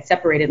like I had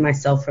separated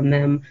myself from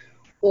them,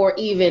 or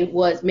even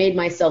made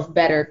myself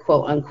better,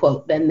 quote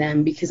unquote, than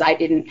them, because I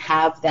didn't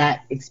have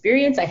that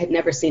experience. I had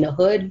never seen a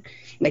hood.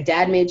 My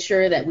dad made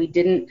sure that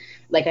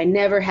I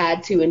never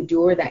had to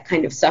endure that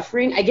kind of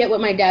suffering. I get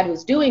what my dad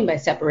was doing by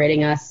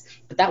separating us,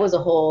 but that was a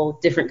whole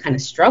different kind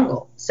of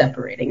struggle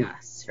separating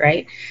us,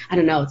 right? I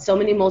don't know. It's so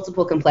many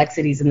multiple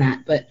complexities in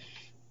that, but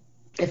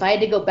if I had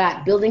to go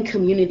back, building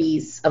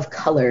communities of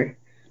color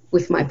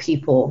with my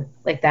people,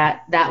 like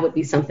that would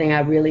be something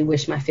I really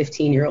wish my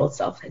 15-year-old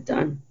self had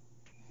done.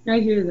 I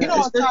hear that.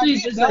 Especially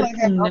just like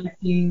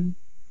connecting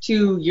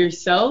to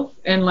yourself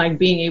and like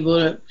being able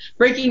to,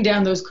 breaking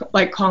down those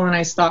like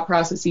colonized thought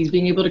processes,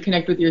 being able to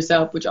connect with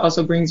yourself, which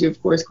also brings you,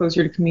 of course,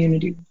 closer to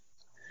community.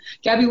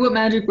 Gabby, what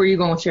magic were you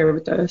going to share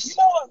with us? You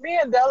know what? Me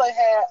and Dele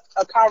had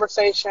a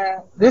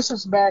conversation. This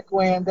is back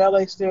when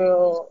Dele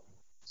still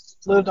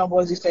lived on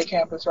Boise State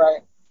campus,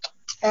 right?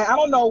 And I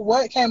don't know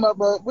what came up,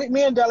 but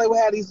me and Dele would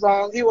have these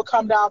long. He would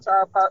come down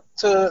to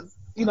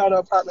the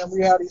apartment.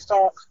 We had these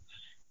talks,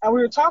 and we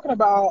were talking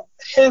about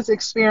his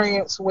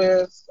experience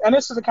with. And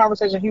this is a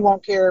conversation he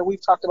won't care.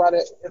 We've talked about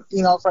it,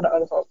 in front of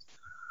other folks.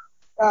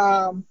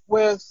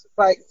 With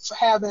like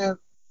having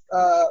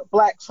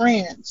Black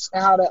friends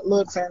and how that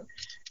looks,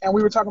 and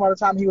we were talking about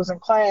the time he was in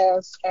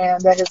class,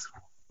 and that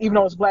even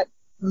though it was Black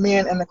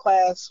men in the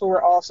class who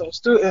were also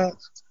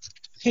students,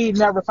 he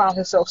never found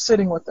himself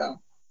sitting with them.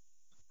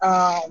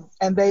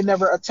 And they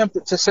never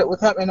attempted to sit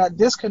with him. And that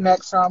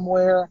disconnects from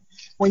where,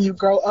 when you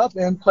grow up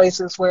in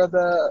places where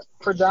the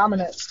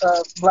predominance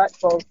of Black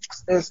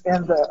folks is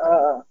in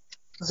the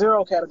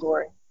zero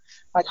category,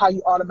 like how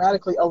you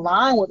automatically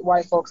align with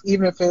white folks,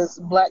 even if it's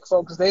Black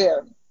folks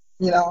there,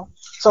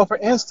 So for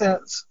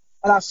instance,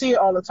 and I see it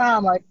all the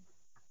time, like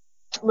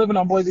living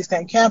on Boise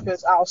State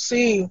campus, I'll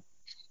see,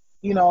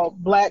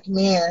 Black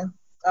men,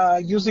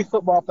 usually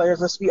football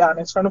players, let's be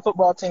honest, from the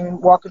football team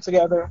walking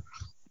together,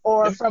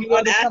 or from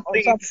other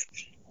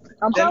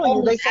I'm telling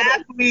you, they said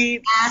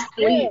athletes.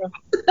 Yeah.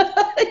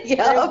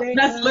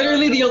 That's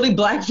literally the only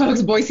black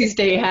folks Boise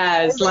State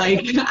has.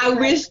 Like, I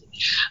wish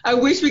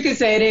we could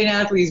say it ain't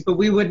athletes, but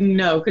we wouldn't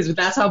know because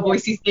that's how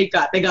Boise State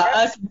got. They got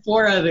us and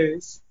 4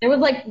 others. There was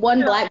like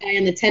one black guy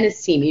in the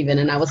tennis team even,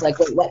 and I was like,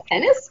 wait, what,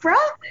 tennis, bro?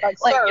 Like,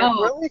 sir,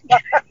 really?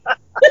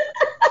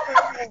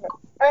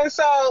 And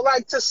so,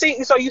 like,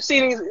 so you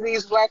see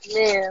these black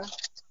men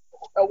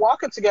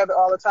walking together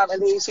all the time,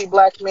 and then you see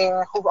black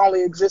men who've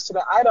only existed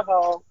in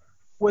Idaho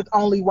with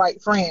only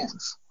white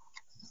friends,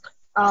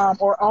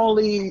 or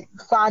only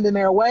finding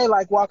their way,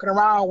 like walking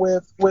around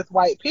with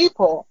white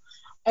people.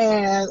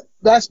 And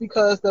that's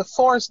because the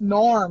forced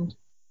norm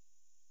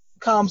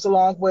comes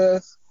along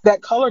with that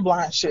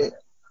colorblind shit,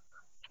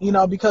 you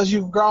know, because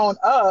you've grown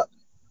up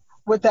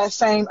with that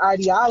same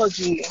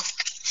ideology,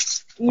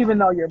 even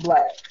though you're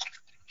black.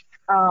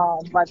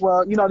 Like,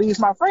 well, you know, these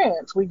are my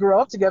friends. We grew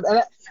up together.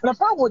 And the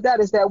problem with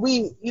that is that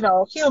we, you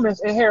know,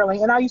 humans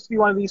inherently, and I used to be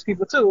one of these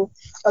people too,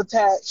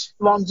 attach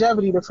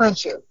longevity to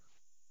friendship.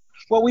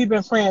 Well, we've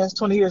been friends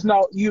 20 years.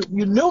 No, you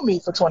knew me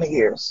for 20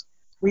 years.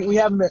 We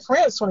haven't been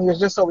friends 20 years,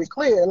 just so we're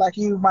clear. Like,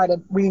 we might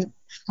have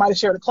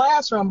shared a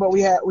classroom, but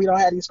we don't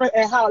have these friends,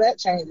 and how that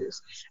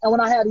changes. And when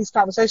I had these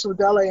conversations with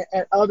Della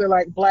and other,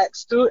 like, black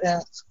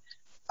students,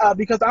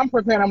 because I'm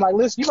preparing, I'm like,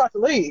 listen, you about to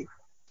leave.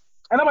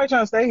 Ain't nobody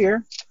trying to stay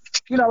here.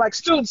 You know, like,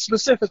 students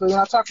specifically, when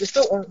I talk to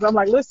students, I'm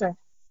like, listen,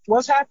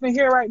 what's happening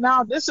here right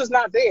now, this is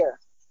not there.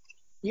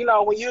 You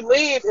know, when you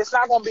leave, it's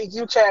not going to be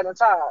you, Chad, and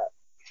Todd.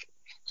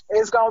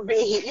 It's going to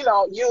be, you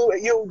know,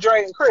 you,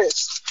 Dre, and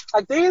Chris.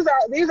 Like, these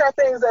are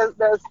things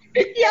that's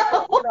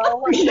you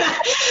know.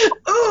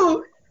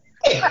 Ooh.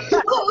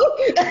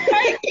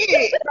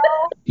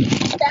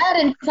 Chad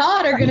and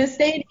Todd are gonna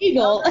stay in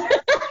Eagle.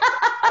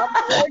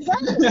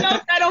 Exactly. You know,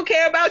 I don't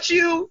care about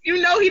you. You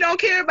know he don't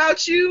care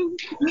about you.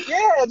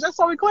 Yeah, just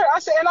so we clear. I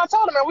said, and I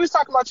told him, man, we was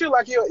talking about you,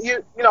 like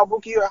you know,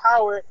 Buki or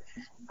Howard.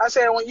 I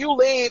said, when you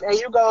leave and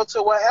you go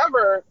to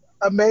whatever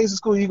amazing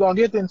school you're gonna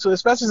get into,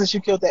 especially since you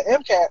killed that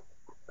MCAT,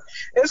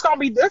 it's gonna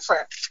be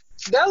different.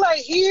 Dela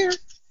here,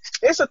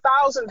 it's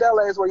 1,000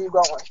 Delas where you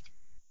going.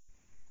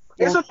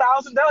 It's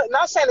 1,000 Delas.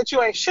 Not saying that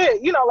you ain't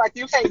shit. You know, like,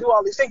 you can't do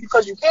all these things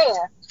because you can,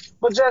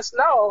 but just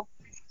know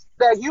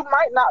that you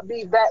might not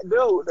be that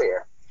dude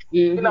there.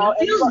 Mm-hmm. You know,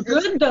 It feels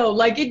good though.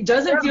 Like, it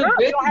doesn't feel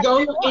good to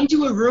go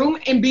into a room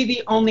and be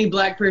the only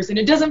black person.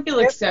 It doesn't feel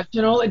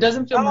exceptional. It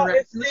doesn't feel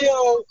miraculous.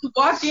 To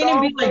walk in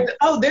and be like,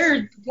 oh, there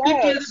are 50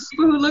 other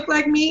people who look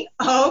like me.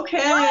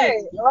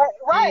 Okay.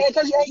 Right.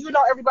 Because you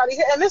know everybody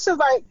here. And this is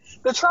like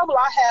the trouble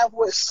I have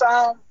with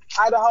some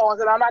Idahoans,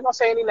 and I'm not gonna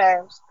say any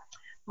names,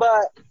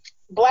 but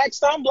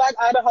some black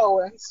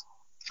Idahoans.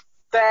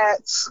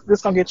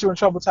 This gonna get you in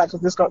trouble, Ty,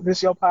 because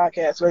this your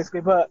podcast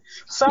basically. But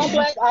some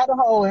black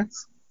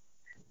Idahoans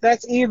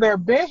that's either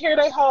been here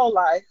their whole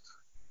life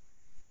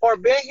or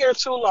been here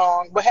too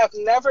long, but have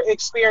never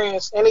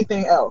experienced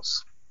anything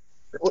else.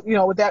 You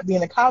know, with that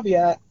being a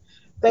caveat,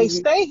 they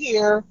stay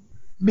here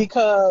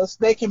because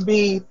they can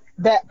be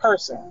that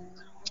person.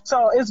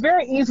 So it's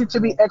very easy to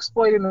be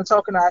exploited and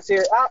tokenized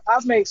here.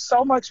 I've made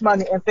so much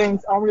money in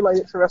things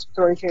unrelated to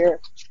respiratory care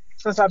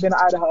since I've been in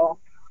Idaho,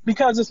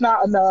 because it's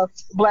not enough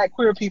black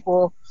queer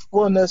people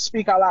willing to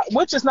speak out loud,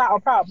 which is not a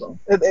problem.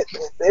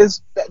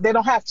 They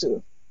don't have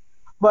to.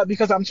 But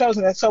because I'm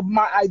chosen, and so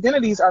my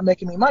identities are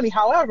making me money.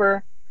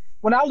 However,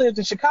 when I lived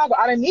in Chicago,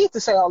 I didn't need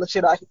to say all the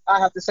shit I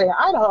have to say in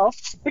Idaho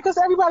because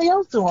everybody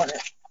else doing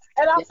it.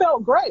 And I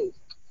felt great.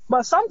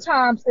 But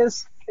sometimes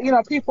it's, you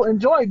know, people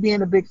enjoy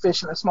being a big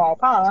fish in a small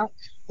pond,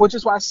 which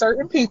is why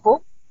certain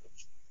people,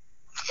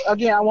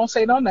 again, I won't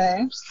say no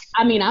names.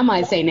 I mean, I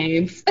might say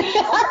names.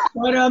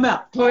 Point them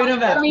out.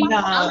 I mean,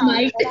 I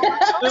might.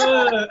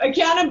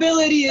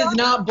 Accountability is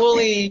not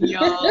bullying,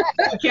 y'all.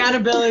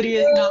 Accountability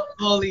is not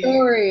bullying.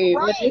 Sorry.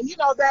 Right. You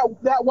know,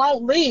 that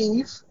won't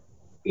leave.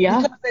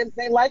 Yeah. Because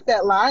they like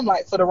that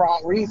limelight for the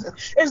wrong reason.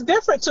 It's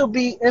different to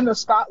be in the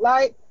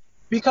spotlight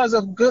because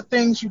of good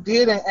things you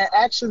did and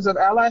actions of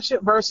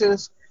allyship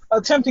versus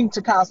attempting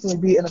to constantly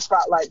be in the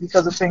spotlight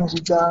because of things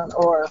you've done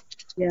or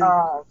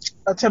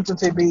attempting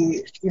to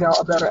be, you know,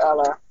 a better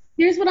ally.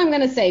 Here's what I'm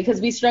going to say,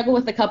 because we struggle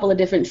with a couple of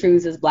different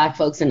truths as black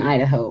folks in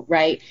Idaho,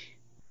 right?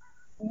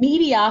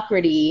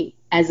 Mediocrity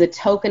as a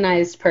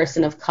tokenized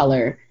person of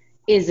color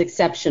is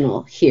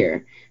exceptional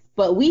here.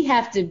 But we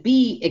have to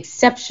be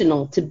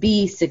exceptional to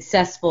be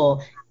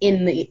successful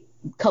in the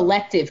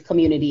collective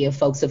community of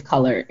folks of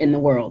color in the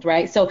world,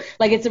 right? So,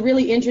 like, it's a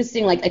really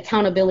interesting, like,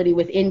 accountability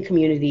within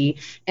community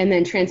and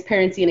then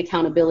transparency and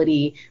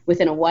accountability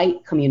within a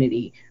white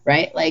community,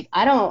 right? Like,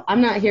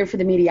 I'm not here for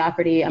the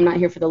mediocrity. I'm not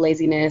here for the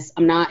laziness.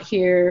 I'm not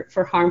here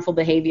for harmful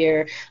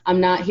behavior. I'm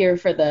not here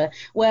for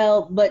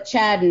but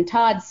Chad and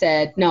Todd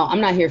said, no,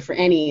 I'm not here for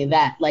any of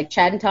that. Like,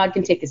 Chad and Todd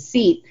can take a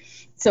seat.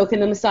 So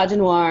can the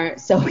misogynoir,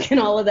 so can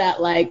all of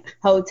that, like,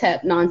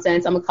 Hotep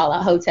nonsense. I'm going to call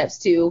out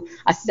Hoteps, too.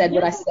 I said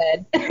what I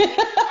said.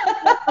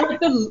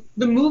 The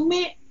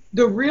movement,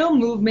 the real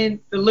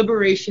movement,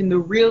 the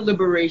real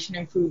liberation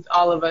includes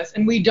all of us.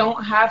 And we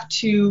don't have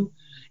to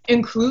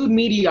include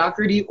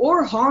mediocrity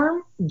or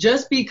harm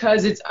just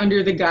because it's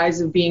under the guise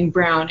of being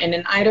brown. And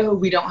in Idaho,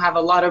 we don't have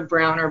a lot of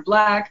brown or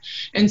black.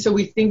 And so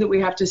we think that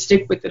we have to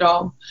stick with it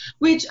all,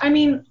 which, I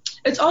mean,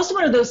 it's also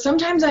one of those,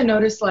 sometimes I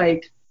notice,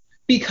 like,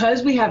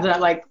 because we have that,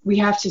 like, we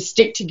have to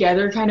stick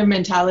together kind of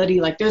mentality,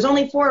 like there's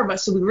only 4 of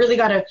us, so we really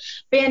got to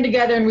band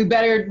together,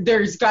 and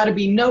there's got to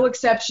be no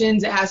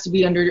exceptions. It has to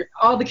be under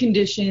all the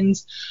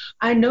conditions.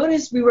 I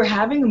noticed we were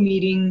having a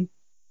meeting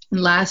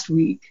last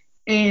week,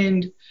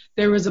 and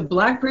there was a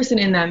black person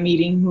in that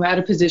meeting who had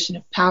a position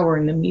of power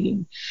in the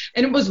meeting.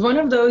 And it was one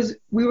of those,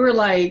 we were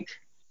like,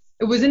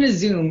 it was in a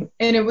Zoom,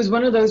 and it was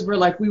one of those where,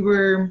 like,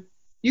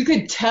 you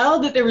could tell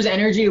that there was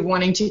energy of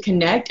wanting to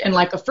connect and,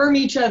 like, affirm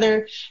each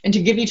other and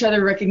to give each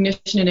other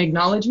recognition and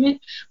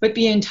acknowledgement. But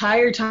the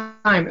entire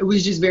time, it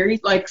was just very,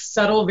 like,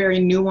 subtle, very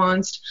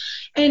nuanced.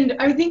 And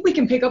I think we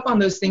can pick up on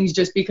those things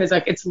just because,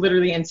 like, it's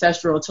literally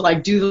ancestral to,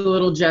 like, do the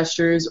little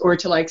gestures or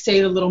to, like,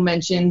 say the little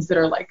mentions that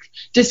are, like,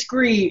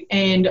 discreet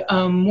and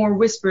more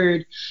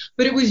whispered.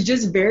 But it was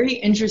just very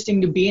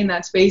interesting to be in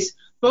that space,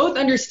 both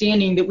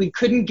understanding that we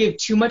couldn't give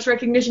too much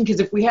recognition, because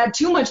if we had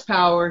too much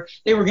power,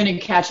 they were going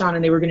to catch on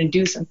and they were going to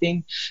do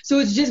something. So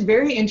it's just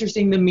very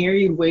interesting the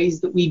myriad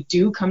ways that we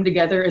do come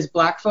together as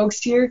black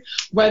folks here,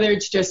 whether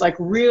it's just like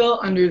real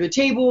under the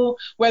table,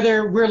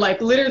 whether we're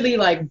like literally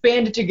like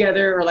banded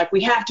together, or like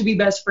we have to be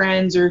best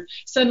friends, or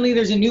suddenly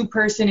there's a new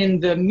person in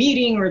the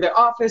meeting or the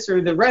office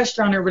or the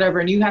restaurant or whatever,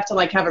 and you have to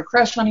like have a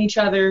crush on each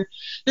other.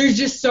 There's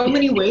just so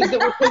many ways that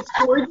we're put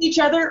towards each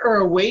other or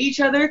away each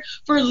other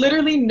for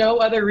literally no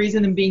other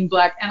reason than being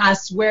black. And I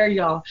swear,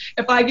 y'all,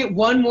 if I get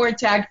one more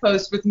tagged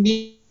post with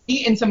me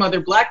and some other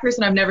black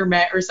person I've never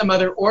met, or some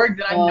other org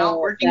that I'm not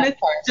working with,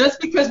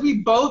 just because we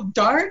both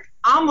dark,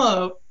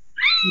 I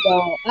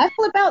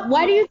flip out.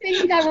 Why do you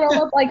think I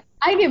roll up? Like,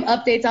 I give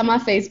updates on my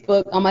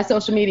Facebook, on my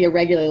social media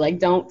regularly. Like,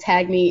 don't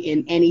tag me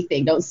in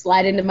anything. Don't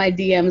slide into my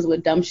DMs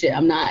with dumb shit.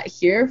 I'm not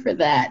here for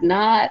that.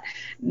 Not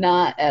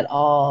at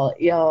all.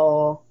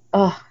 Yo.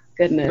 Oh,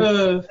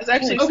 goodness. It's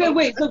actually okay,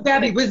 wait. So,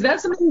 Gabby, was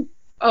that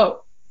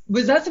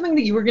something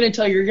that you were going to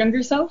tell your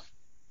younger self?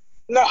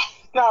 No,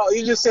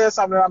 you just said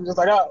something. I'm just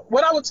like, oh.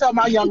 What I would tell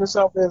my younger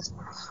self is,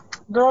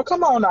 girl,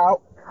 come on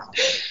out.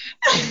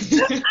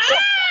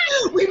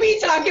 We be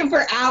talking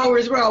for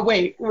hours. We're all,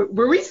 wait,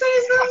 were we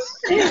saying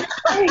something?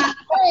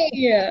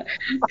 Hey,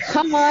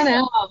 come on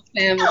out,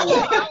 family.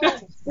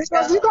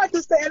 Because you got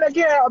this thing, and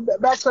again,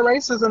 back to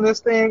racism, this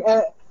thing,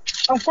 and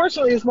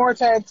unfortunately it's more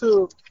tagged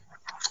to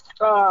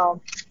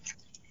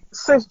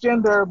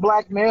cisgender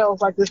black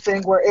males, like this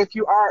thing where if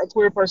you are a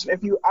queer person,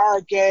 if you are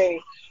gay,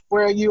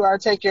 where you are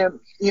taking,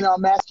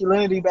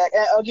 masculinity back.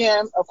 And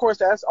again, of course,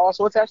 that's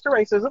also attached to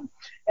racism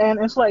and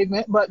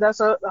enslavement, but that's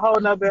a whole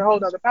nother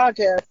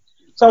podcast.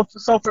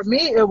 So for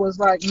me, it was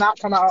like, don't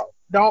come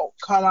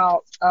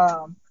out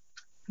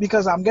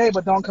because I'm gay,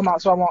 but don't come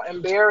out so I won't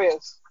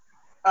embarrass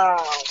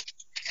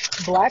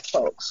black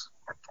folks.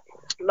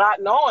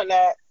 Not knowing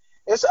that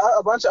it's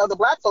a bunch of other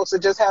black folks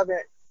that just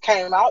haven't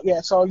came out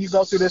yet. So you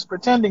go through this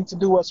pretending to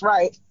do what's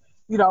right.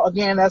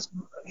 Again, that's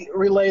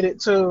related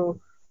to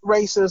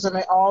racism,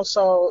 and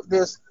also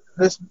this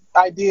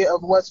idea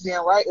of what's being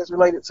right is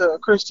related to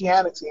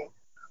Christianity.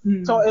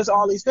 Mm-hmm. So it's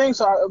all these things.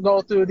 So I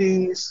go through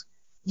these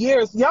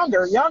years,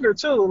 younger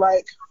too.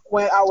 Like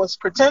when I was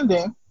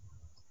pretending,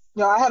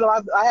 I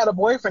had a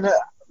boyfriend.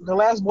 The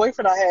last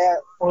boyfriend I had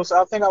was,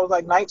 I think I was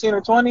like 19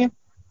 or 20.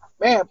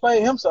 Man,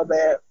 played him so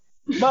bad,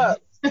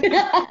 but.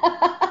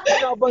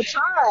 But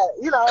try,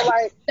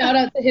 like shout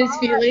out to his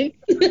feelings.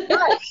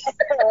 Right.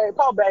 Hey,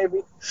 poor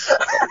baby.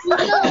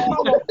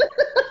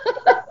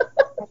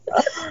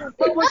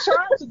 But was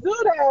trying to do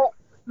that,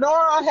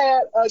 Nora, I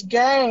had a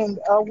gang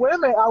of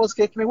women I was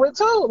kicking it with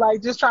too,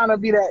 like just trying to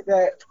be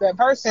that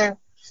person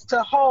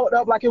to hold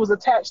up like it was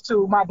attached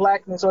to my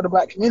blackness or the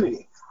black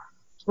community.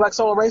 Like,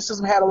 so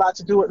racism had a lot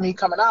to do with me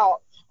coming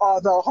out,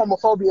 although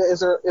homophobia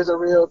is a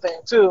real thing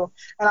too.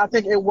 And I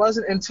think it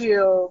wasn't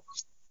until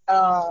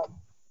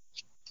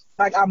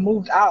like I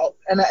moved out,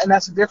 and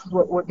that's the difference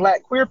with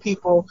black queer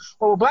people.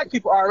 Well, with black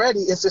people already,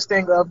 it's this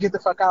thing of get the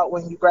fuck out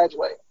when you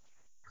graduate.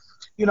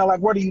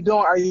 Like, what are you doing?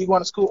 Are you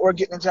going to school or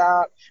getting a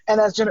job? And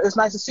it's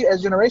nice to see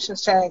as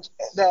generations change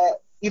that,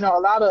 a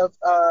lot of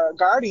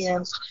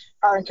guardians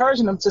are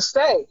encouraging them to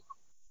stay,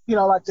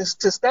 like this,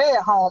 to stay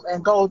at home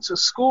and go to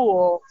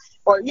school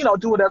or,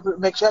 do whatever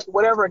makes you happy,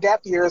 whatever a gap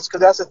year is,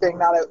 because that's the thing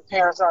now that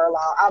parents are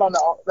allowed. I don't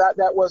know.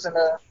 That wasn't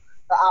an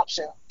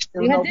option.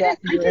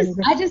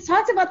 I just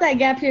talked about that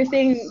gap year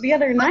thing the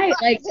other night.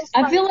 Like,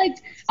 I feel like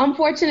I'm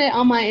fortunate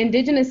on my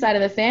indigenous side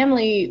of the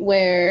family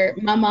where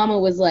my mama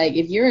was like,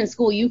 if you're in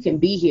school, you can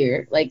be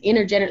here. Like,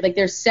 like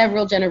there's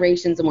several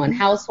generations in one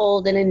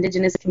household in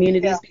indigenous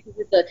communities, because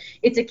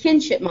it's a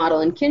kinship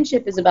model, and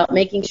kinship is about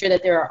making sure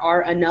that there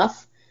are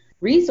enough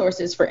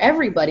resources for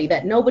everybody,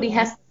 that nobody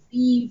has to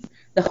leave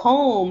the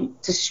home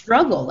to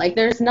struggle. Like,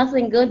 there's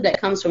nothing good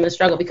that comes from the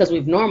struggle because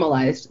we've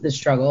normalized the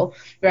struggle,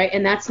 right?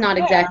 And that's not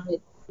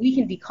exactly. We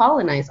can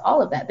decolonize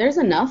all of that. There's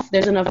enough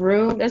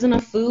room, there's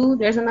enough food,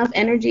 there's enough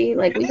energy.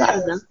 Like, we got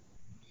enough.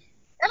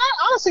 And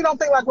honestly don't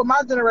think, like, with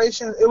my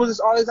generation, it was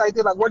just always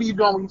idea, like, what are you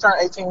doing when you turn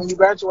 18, when you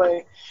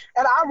graduate?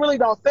 And I really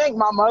don't think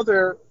my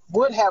mother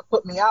would have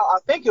put me out. I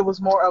think it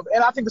was more of,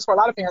 and I think this for a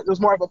lot of parents, it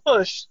was more of a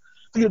push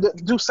for you to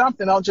do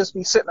something. Don't just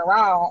be sitting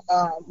around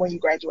when you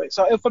graduate.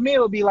 So for me,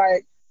 it would be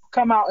like,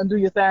 come out and do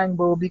your thing,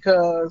 boo,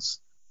 because,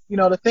 you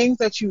know, the things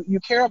that you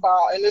care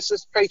about, and this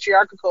is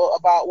patriarchal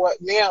about what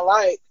men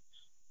like,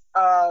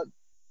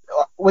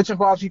 which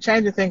involves you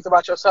changing things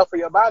about yourself or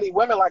your body.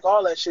 Women like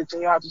all that shit,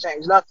 and you don't have to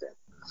change nothing.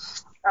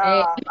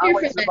 Hey,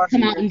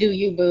 come out and do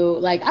you, boo.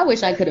 Like, I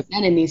wish I could have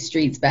been in these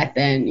streets back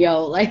then,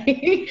 yo.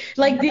 Like,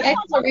 like the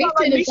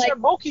exploration is like.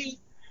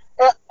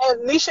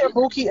 And Nisha and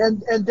Buki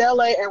and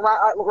Dele and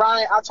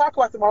Ryan, I talk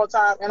about them all the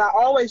time, and I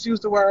always use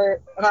the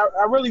word, and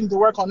I really need to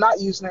work on not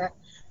using it,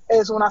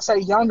 is when I say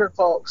younger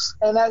folks,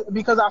 and that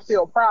because I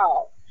feel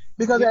proud.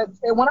 Because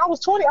when I was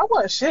 20, I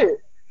wasn't shit.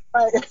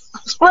 Like,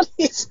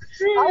 20s,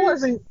 I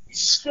wasn't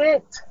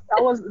shit.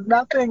 I was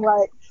nothing.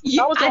 Like,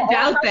 I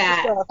doubt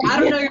that. I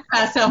don't know your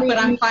past self, but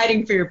I'm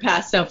fighting for your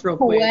past self real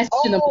quick.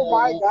 Oh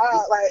my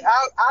God. Like,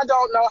 I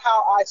don't know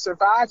how I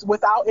survived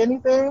without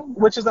anything,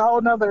 which is a whole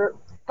nother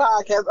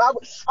podcast. I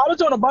was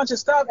doing a bunch of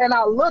stuff, and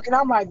I look and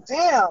I'm like,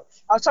 damn.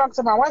 I was talking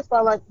to my wife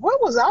about, like, what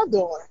was I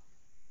doing?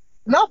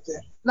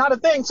 Nothing. Not a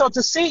thing. So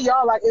to see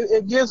y'all, like,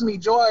 it gives me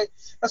joy.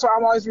 That's why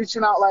I'm always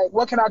reaching out, like,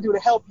 what can I do to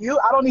help you?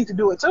 I don't need to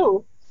do it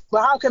too,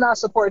 but how can I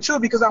support you?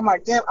 Because I'm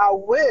like, damn, I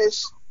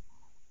wish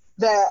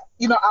that,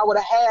 you know, I would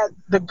have had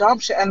the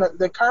gumption and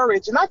the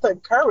courage, and not the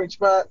courage,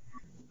 but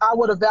I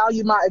would have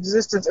valued my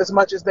existence as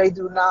much as they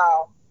do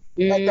now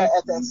at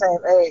that same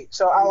age.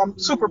 So I'm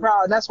super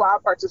proud, and that's why I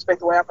participate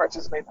the way I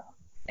participate now.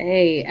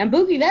 Hey, and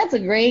Buki, that's a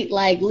great,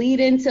 like, lead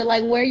into,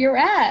 like, where you're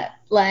at.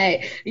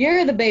 Like,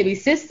 you're the baby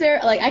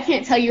sister. Like, I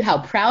can't tell you how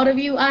proud of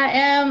you I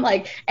am.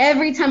 Like,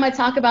 every time I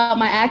talk about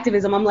my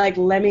activism, I'm like,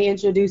 let me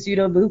introduce you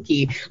to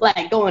Buki.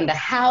 Like, going to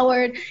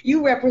Howard,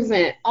 you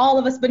represent all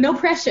of us, but no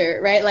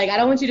pressure, right? Like, I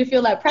don't want you to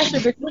feel that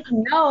pressure, but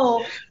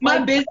no. My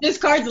business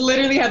cards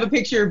literally have a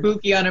picture of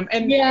Buki on them.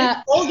 And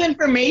it's old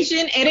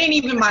information. It ain't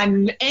even my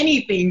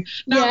anything.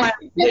 Not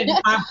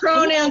my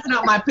pronouns,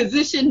 not my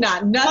position,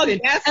 not nothing.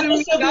 Yes.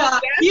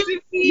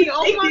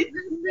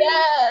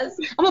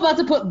 I'm about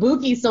to put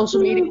Buki's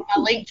social media in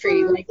my link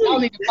tree. Like, y'all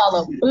need to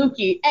follow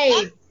Buki.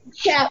 Hey,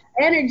 Cap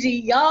Energy,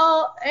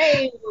 y'all.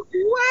 Hey,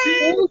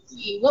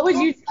 Buki. What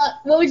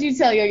would you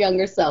tell your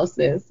younger self,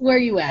 sis? Where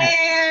you at?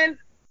 And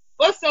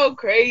what's so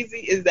crazy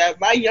is that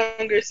my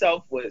younger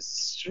self was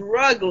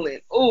struggling.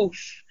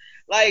 Oof.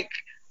 Like,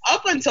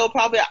 up until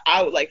probably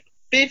I was like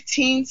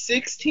 15,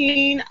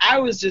 16, I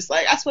was just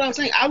like, that's what I'm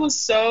saying. I was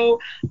so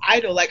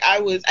idle. Like, I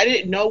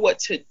didn't know what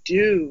to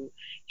do.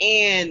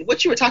 And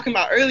what you were talking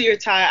about earlier,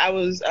 Ty, I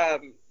was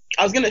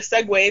going to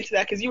segue into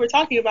that because you were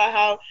talking about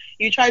how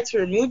you tried to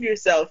remove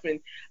yourself. And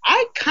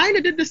I kind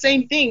of did the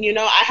same thing. You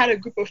know, I had a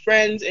group of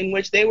friends in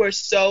which they were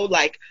so,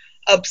 like,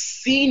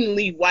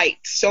 obscenely white,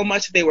 so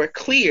much they were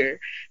clear,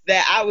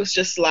 that I was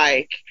just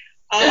like,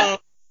 I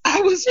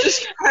was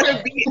just trying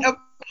to be a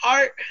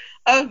part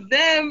of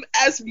them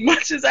as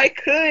much as I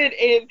could.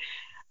 And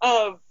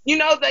you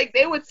know, like,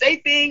 they would say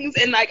things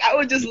and, like, I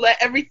would just let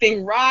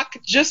everything rock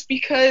just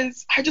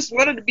because I just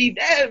wanted to be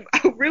them.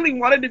 I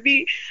wanted to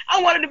be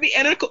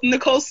Anna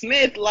Nicole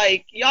Smith.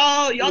 Like,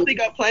 y'all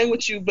think I'm playing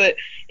with you, but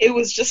it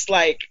was just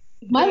like,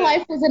 my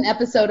life was an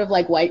episode of,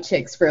 like, White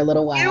Chicks for a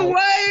little while. It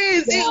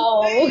was.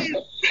 And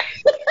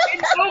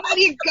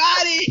nobody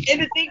got it.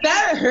 And the thing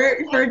that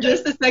hurt for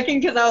just a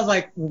second because I was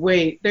like,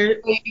 wait, there.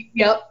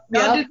 Yep.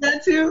 Y'all did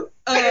that too?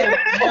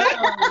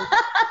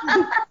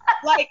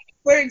 Like,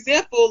 for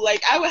example,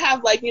 like, I would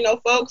have, like, you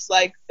know, folks,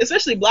 like,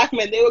 especially black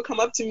men, they would come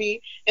up to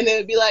me and they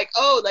would be like,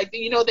 oh, like,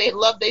 you know, they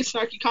love they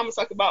snarky comments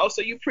like about, oh,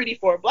 so you pretty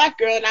for a black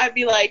girl. And I'd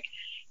be like,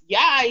 yeah,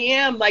 I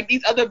am. Like,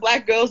 these other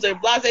black girls, they're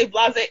blase.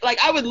 Like,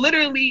 I would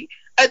literally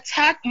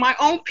attack my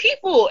own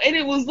people. And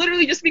it was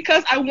literally just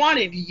because I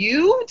wanted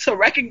you to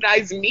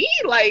recognize me.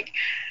 Like,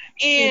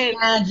 and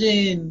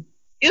imagine.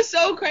 It's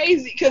so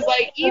crazy because,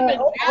 like, even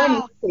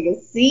now,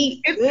 it's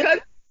because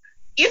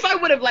if I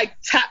would have, like,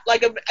 tapped,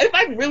 like, if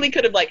I really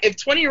could have, like, if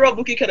 20-year-old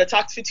Buki could have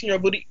talked to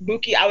 15-year-old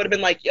Buki, I would have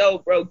been like, yo,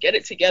 bro, get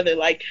it together.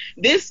 Like,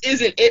 this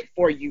isn't it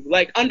for you.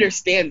 Like,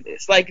 understand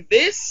this. Like,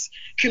 this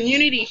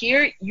community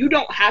here, you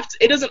don't have to,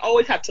 it doesn't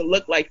always have to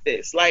look like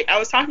this. Like, I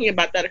was talking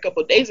about that a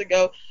couple of days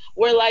ago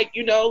where, like,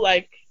 you know,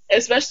 like,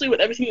 especially with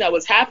everything that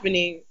was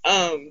happening,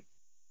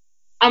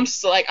 I'm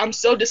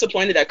so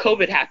disappointed that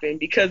COVID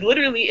happened because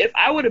literally if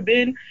I would have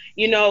been,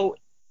 you know,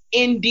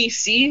 in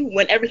DC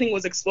when everything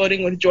was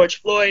exploding with George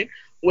Floyd,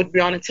 with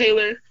Breonna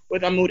Taylor,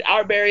 with Ahmaud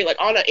Arbery, like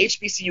on a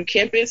HBCU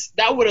campus,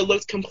 that would have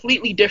looked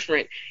completely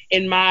different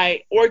in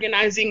my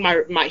organizing,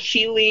 my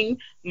healing,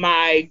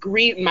 my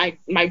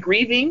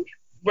grieving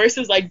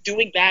versus, like,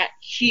 doing that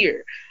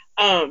here.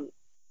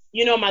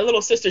 You know, my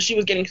little sister, she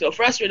was getting so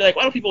frustrated, like,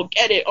 why don't people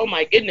get it? Oh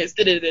my goodness,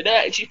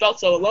 and she felt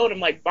so alone. I'm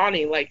like,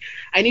 Bonnie, like,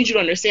 I need you to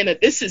understand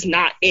that this is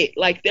not it.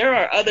 Like, there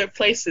are other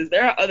places,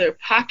 there are other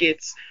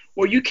pockets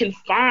where you can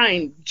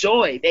find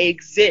joy. They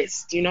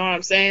exist. You know what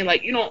I'm saying?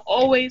 Like, you don't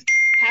always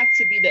have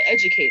to be the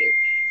educator.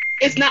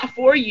 it's not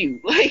for you.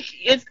 Like,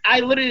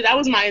 that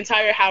was my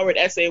entire Howard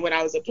essay when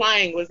I was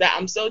applying, was that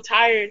I'm so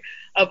tired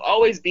of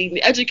always being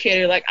the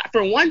educator. Like,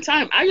 for one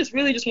time, I just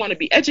want to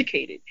be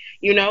educated.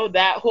 You know,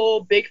 that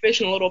whole big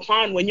fish in a little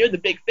pond, when you're the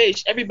big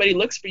fish, everybody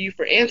looks for you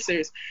for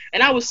answers.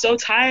 And I was so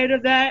tired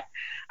of that.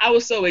 I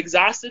was so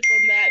exhausted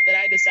from that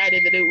I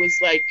decided that it was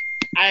like,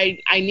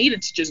 I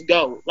needed to just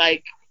go.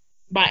 Like,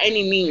 by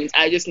any means,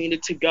 I just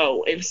needed to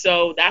go. And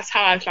so that's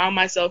how I found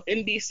myself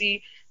in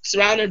DC,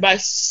 surrounded by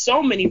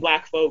so many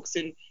Black folks.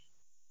 And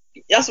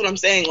that's what I'm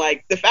saying.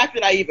 Like, the fact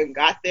that I even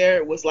got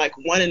there was like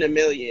 1 in a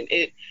million.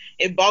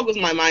 It boggles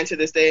my mind to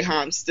this day how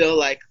I'm still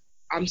like,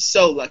 I'm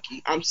so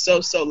lucky. I'm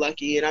so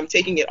lucky. And I'm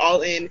taking it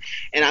all in,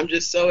 and I'm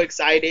just so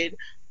excited.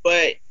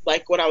 But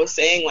like what I was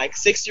saying, like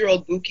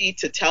 6-year-old Buki,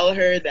 to tell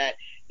her that,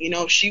 you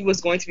know, she was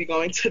going to be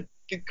going to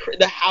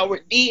the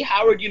Howard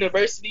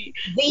University.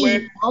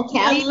 The Howard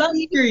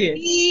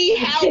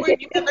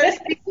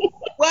University.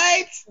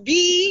 What?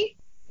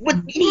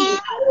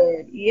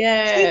 Howard.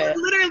 Yeah. She would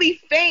literally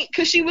faint,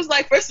 because she was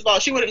like, first of all,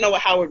 she wouldn't know what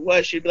Howard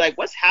was. She'd be like,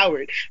 what's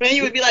Howard? And then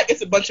you would be like,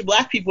 it's a bunch of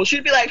Black people.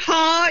 She'd be like,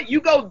 huh?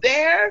 You go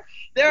there?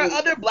 There are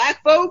other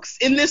Black folks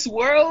in this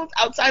world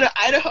outside of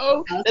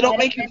Idaho that don't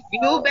make you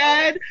feel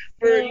bad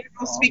for, you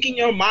know, speaking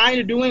your mind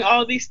or doing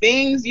all these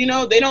things. You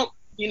know, they don't,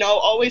 you know,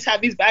 always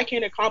have these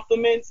backhanded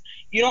compliments.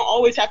 You don't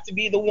always have to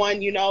be the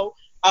one, you know,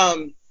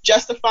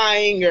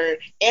 justifying or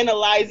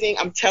analyzing.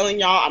 I'm telling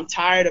y'all, I'm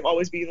tired of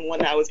always being the one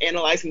that was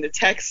analyzing the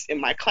text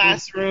in my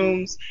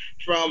classrooms,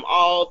 from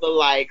all the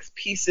like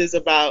pieces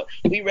about,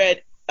 we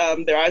read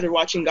Their Eyes Are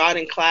Watching God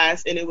in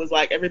class, and it was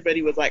like,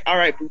 everybody was like, all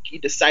right, Buki,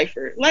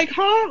 decipher. Like,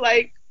 huh?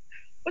 Like,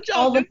 what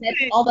y'all doing?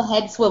 All the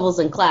head swivels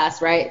in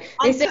class, right?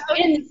 They said,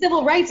 in the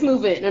civil rights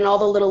movement, and all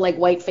the little like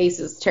white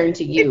faces turned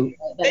to you.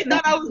 They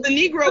thought I was the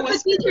Negro. The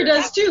teacher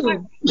does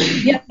too.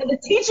 Yeah, the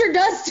teacher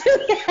does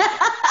too.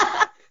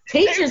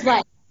 Teachers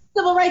like,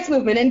 civil rights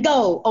movement and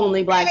go,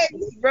 only Black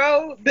people.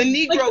 Bro, the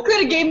Negro. Like, you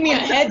could have gave me a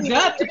heads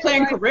up to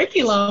plan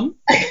curriculum.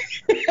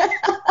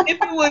 If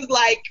it was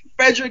like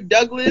Frederick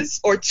Douglass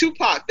or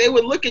Tupac, they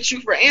would look at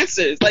you for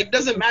answers. Like,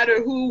 doesn't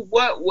matter who,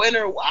 what, when,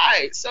 or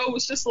why. So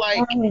it's just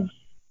like,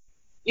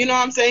 you know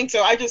what I'm saying?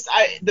 So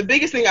the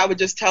biggest thing I would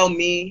just tell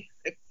me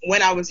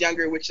when I was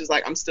younger, which is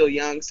like, I'm still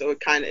young, so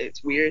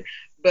it's weird,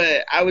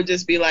 but I would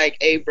just be like,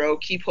 hey bro,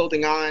 keep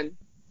holding on.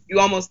 You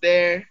almost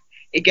there.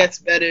 It gets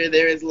better.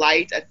 There is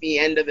light at the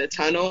end of the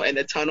tunnel, and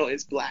the tunnel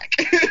is black.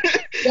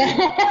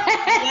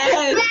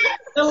 Yes.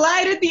 The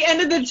light at the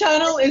end of the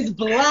tunnel is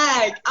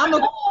black. I'm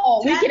going to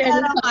we can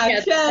end on my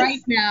chest right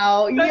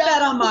now. Put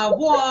that on my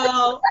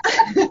wall.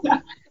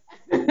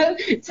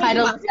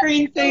 Title my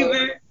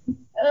screensaver.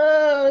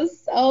 Oh,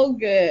 so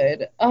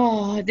good.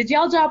 Oh, did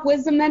y'all drop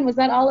wisdom then? Was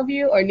that all of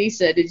you? Or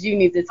Nisha, did you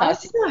need to talk? I'm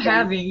still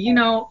having, you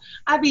know,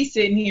 I'd be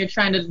sitting here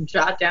trying to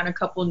jot down a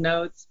couple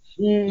notes.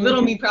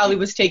 Little me probably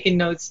was taking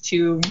notes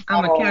too.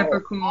 I'm a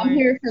Capricorn. I'm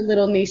here for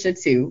little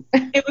Nisha too.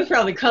 It was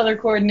probably color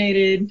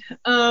coordinated.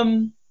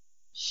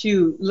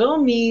 Little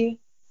me,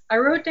 I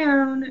wrote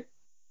down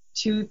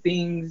 2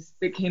 things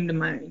that came to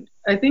mind.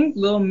 I think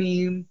little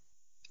me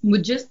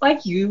would, just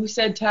like you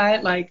said,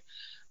 Ty, like,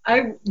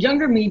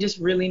 younger me just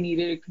really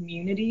needed a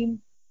community.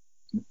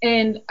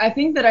 And I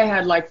think that I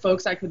had like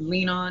folks I could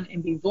lean on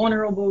and be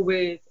vulnerable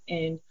with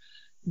and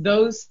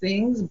those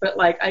things, but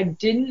like I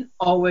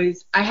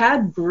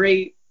had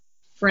great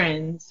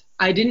friends.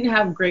 I didn't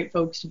have great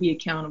folks to be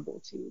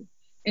accountable to.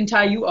 And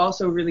Ty, you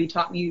also really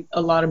taught me a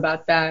lot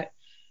about that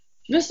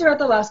just throughout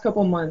the last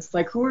couple months.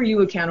 Like, who are you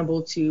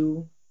accountable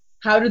to?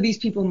 How do these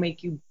people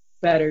make you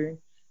better?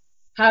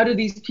 How do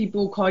these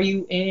people call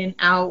you in,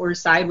 out, or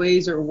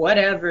sideways, or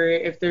whatever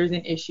if there's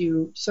an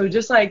issue? So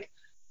just like,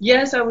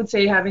 yes, I would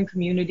say having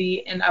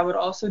community, and I would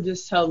also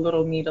just tell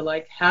little me to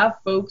like have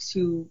folks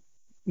who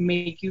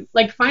make you,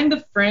 like, find the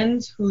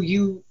friends who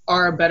you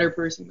are a better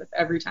person with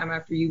every time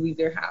after you leave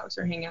their house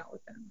or hang out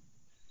with them.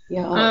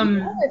 Yeah,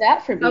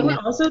 that for me. I would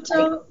also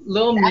tell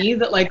little me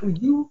that like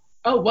you.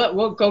 Oh,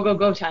 what?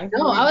 Go, Ty.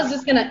 No, I was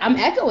just I'm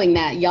echoing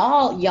that.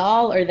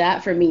 Y'all are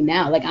that for me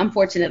now. Like, I'm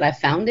fortunate I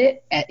found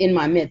it in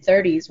my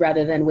mid-30s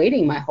rather than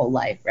waiting my whole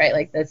life, right?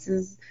 Like, this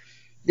is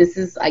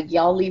like,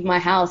 y'all leave my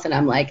house and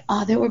I'm like,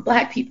 oh, there were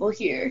Black people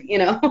here, you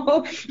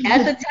know?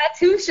 At the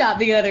tattoo shop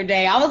the other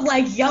day, I was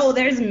like, yo,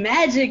 there's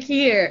magic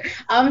here.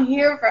 I'm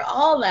here for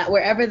all that.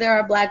 Wherever there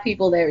are Black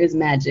people, there is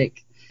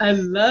magic. I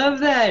love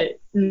that.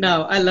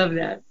 No, I love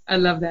that.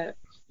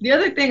 The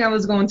other thing I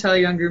was going to tell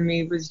younger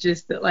me was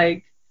just that,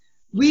 like,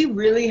 we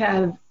really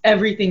have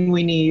everything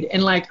we need.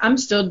 And like, I'm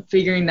still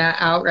figuring that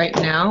out right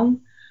now.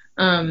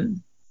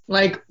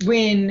 Like,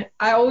 when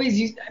I always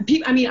used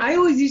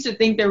to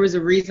think there was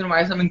a reason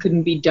why something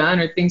couldn't be done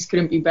or things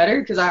couldn't be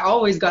better, because I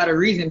always got a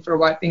reason for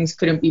why things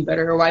couldn't be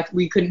better or why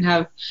we couldn't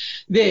have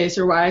this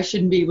or why I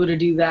shouldn't be able to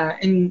do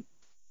that. And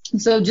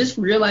so just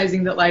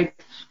realizing that,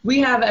 like,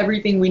 we have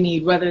everything we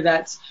need, whether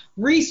that's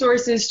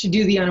resources to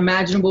do the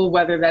unimaginable,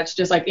 whether that's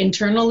just like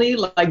internally,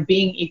 like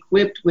being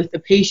equipped with the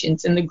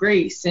patience and the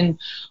grace and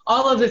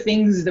all of the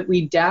things that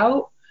we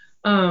doubt.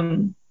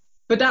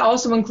 But but that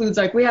also includes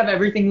like we have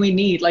everything we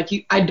need. Like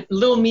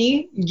little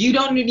me, you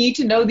don't need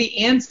to know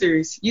the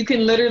answers. You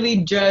can literally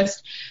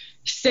just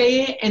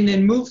say it and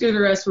then move through the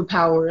rest with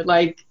power.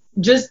 Like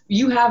just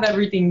you have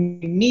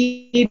everything you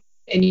need,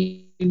 and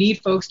you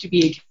need folks to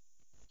be.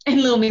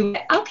 And little me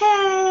went,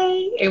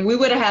 okay. And we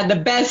would have had the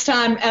best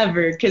time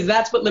ever, because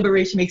that's what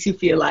liberation makes you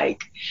feel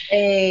like.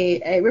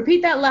 Hey,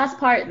 repeat that last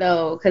part,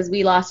 though, because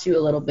we lost you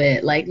a little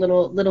bit. Like,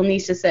 little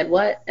Nisha said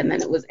what? And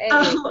then it was, hey.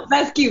 Oh,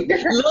 that's cute.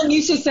 Little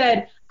Nisha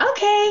said,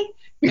 okay.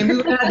 And we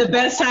would have had the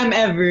best time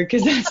ever,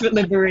 because that's what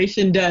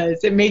liberation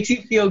does. It makes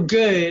you feel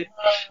good.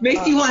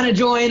 Makes you want to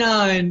join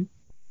on.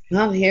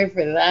 I'm here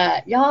for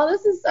that. Y'all,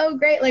 this is so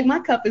great. Like, my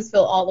cup is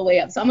filled all the way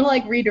up. So I'm going to,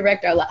 like,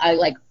 redirect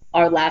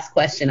our last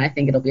question. I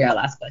think it'll be our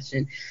last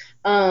question.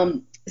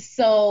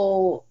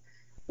 So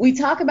we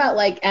talk about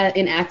like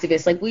in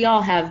activists, like we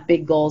all have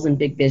big goals and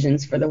big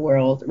visions for the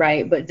world,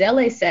 right? But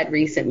Dele said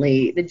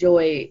recently,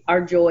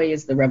 our joy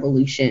is the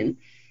revolution.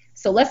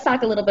 So let's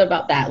talk a little bit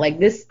about that.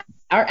 Like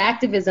our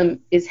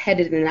activism is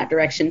headed in that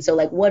direction. So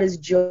like, what does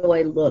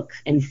joy look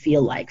and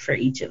feel like for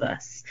each of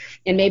us?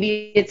 And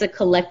maybe it's a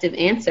collective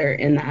answer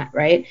in that,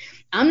 right?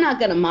 I'm not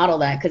going to model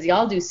that because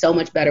y'all do so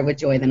much better with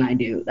joy than I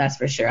do. That's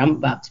for sure. I'm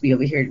about to be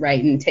over here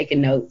writing,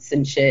 taking notes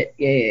and shit.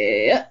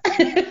 Yeah.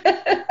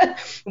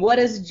 What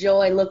does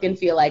joy look and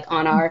feel like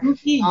on our road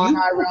to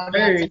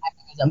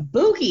activism?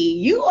 Buki,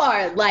 you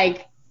are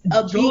like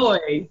a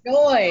joy.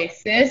 Joy,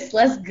 sis.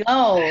 Let's go.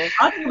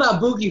 I'll think about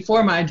Buki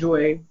for my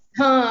joy.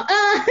 Huh?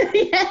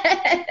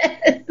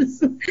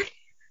 Yes.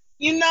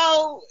 You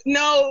know,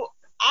 no,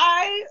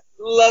 I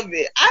love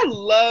it.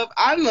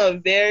 I'm a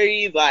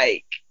very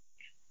like.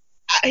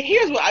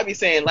 Here's what I be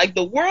saying. Like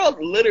the world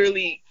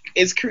literally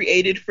is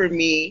created for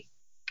me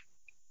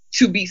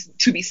to be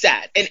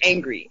sad and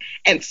angry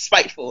and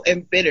spiteful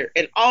and bitter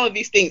and all of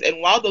these things.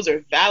 And while those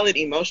are valid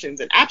emotions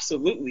and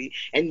absolutely,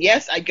 and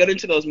yes, I get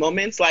into those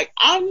moments, like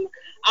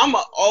I'm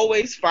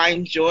always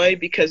find joy,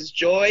 because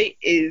joy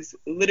is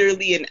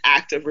literally an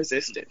act of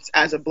resistance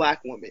as a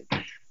Black woman.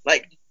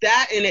 Like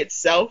that in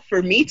itself,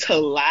 for me to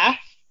laugh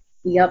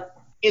in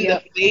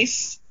the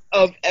face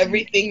of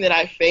everything that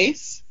I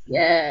face,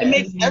 it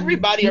makes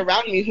everybody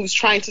around me who's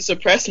trying to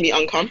suppress me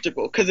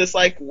uncomfortable, because it's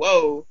like,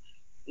 whoa,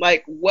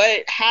 like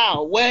what,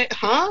 how, what,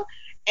 huh?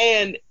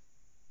 And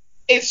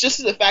it's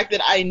just the fact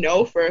that I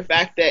know for a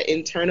fact that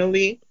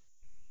internally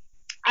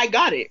I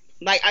got it.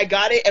 Like I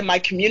got it, and my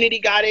community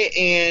got it,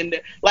 and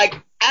like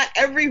at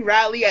every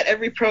rally, at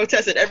every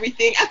protest, at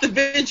everything, at the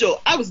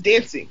vigil, I was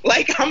dancing.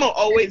 Like I'm gonna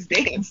always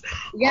dance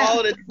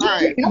all the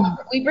time.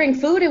 We bring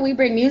food and we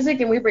bring music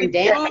and we bring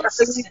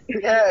dance.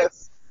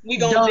 Yes. We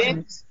gonna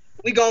dance.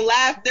 We gonna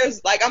laugh.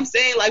 There's like I'm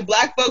saying, like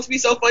Black folks be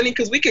so funny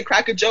because we could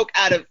crack a joke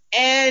out of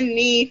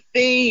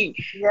anything.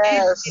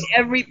 Yes.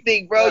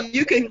 Everything, bro.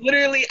 You can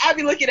literally, I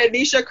be looking at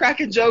Nisha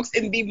cracking jokes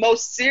in the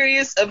most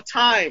serious of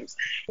times.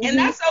 And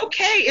that's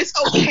okay. It's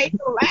okay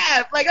to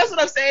laugh. Like that's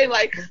what I'm saying.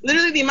 Like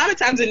literally the amount of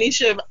times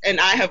Anisha and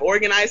I have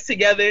organized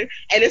together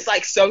and it's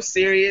like so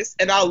serious,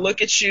 and I'll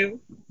look at you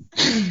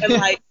and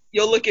like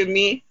you'll look at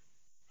me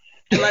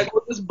and like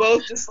we'll just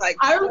both just like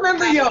I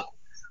remember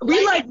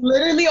we like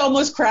literally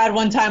almost cried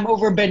one time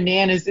over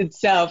bananas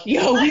itself. We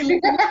literally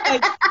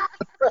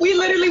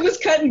was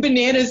cutting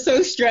bananas,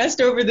 so stressed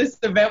over this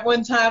event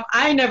one time.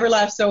 I never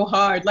laughed so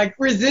hard. Like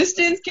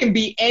resistance can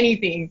be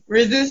anything.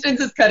 Resistance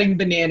is cutting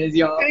bananas,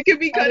 y'all. It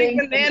could be cutting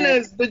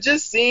bananas, but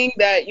just seeing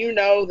that, you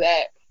know,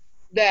 that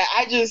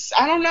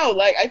I don't know,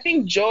 like I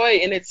think joy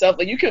in itself,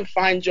 like you can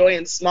find joy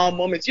in small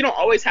moments. You don't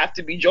always have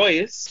to be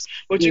joyous,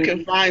 but you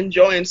can find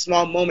joy in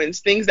small moments,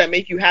 things that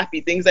make you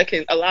happy, things that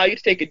can allow you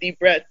to take a deep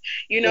breath.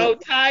 You know,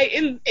 Ty,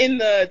 in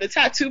the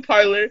tattoo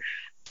parlor,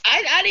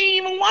 I didn't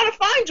even want to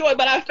find joy,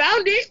 but I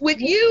found it with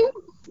you,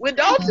 with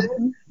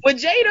Dalton, with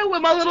Jada,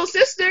 with my little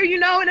sister, you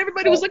know, and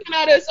everybody was looking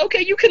at us.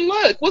 Okay, you can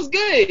look. What's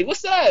good?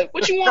 What's up?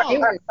 What you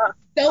want?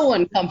 So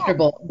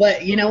uncomfortable,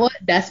 but you know what?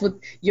 That's what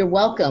you're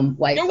welcome,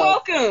 white. You're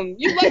folks. welcome.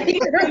 You let me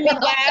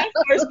laugh,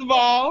 first of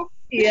all.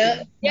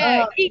 Yeah.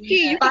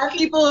 Kiki. 5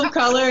 people of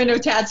color in a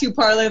tattoo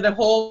parlor, the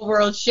whole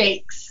world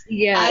shakes.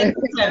 Yeah. I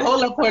said,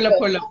 hold up.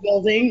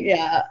 Building.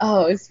 Yeah.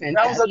 Oh, it's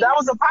fantastic. That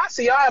was a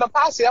posse. Y'all had a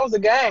posse. That was a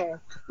gang.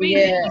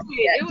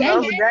 It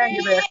was a gang.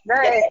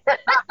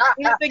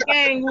 It's the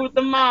gang with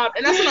the mob.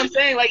 And that's what I'm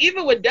saying. Like,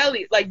 even with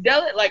Dele, like,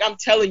 I'm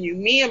telling you,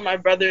 me and my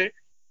brother,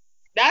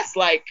 that's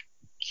like,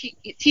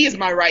 he is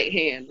my right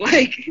hand.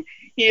 Like,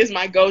 he is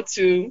my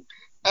go-to.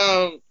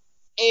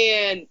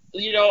 And,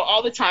 you know,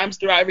 all the times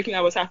throughout everything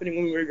that was happening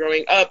when we were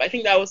growing up, I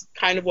think that was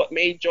kind of what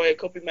made joy a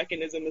coping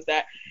mechanism, is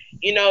that,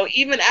 you know,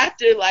 even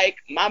after, like,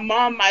 my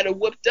mom might have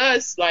whooped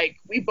us, like,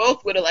 we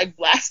both would have, like,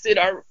 blasted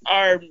our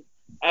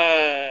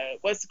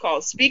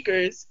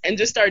speakers and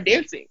just started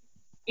dancing.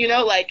 You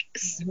know, like,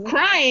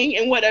 crying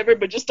and whatever,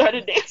 but just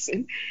started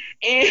dancing.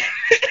 And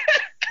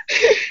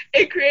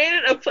it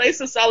created a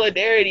place of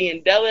solidarity,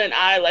 and Dele and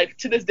I, like,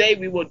 to this day,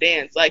 we will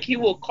dance. Like, he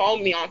will call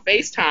me on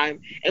FaceTime,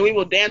 and we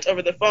will dance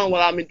over the phone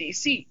while I'm in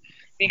D.C.,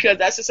 because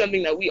that's just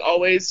something that we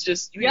always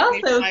just... Y'all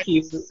so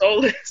cute.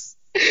 Solace.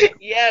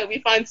 Yeah, we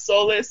find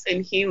solace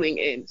and healing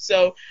in.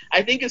 So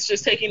I think it's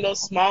just taking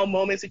those small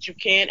moments that you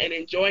can and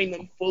enjoying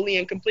them fully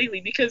and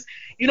completely, because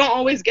you don't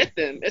always get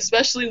them,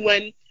 especially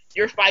when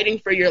you're fighting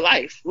for your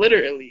life,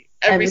 literally,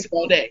 every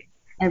single day.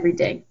 Every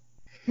day.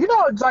 You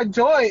know, like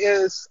joy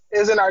is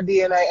in our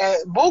DNA.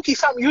 And Buki,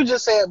 something you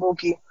just said,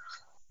 Buki.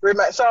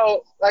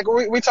 So, like,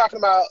 we talking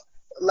about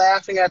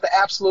laughing at the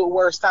absolute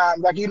worst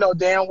time. Like, you know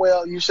damn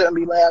well you shouldn't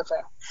be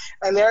laughing.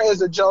 And there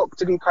is a joke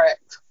to be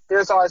cracked.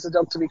 There's always a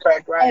joke to be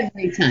cracked, right?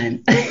 Every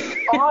time.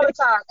 All the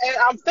time. And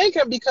I'm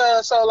thinking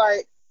because, so,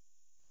 like,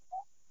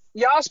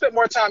 y'all spent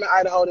more time in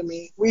Idaho than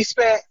me. We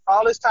spent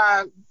all this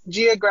time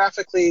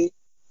geographically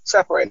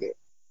separated.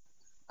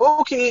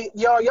 Buki,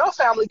 your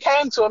family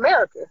came to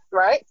America,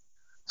 right?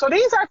 So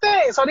these are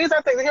things.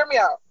 Hear me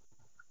out.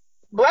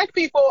 Black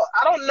people,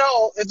 I don't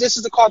know if this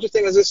is a culture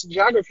thing or is this a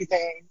geography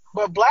thing,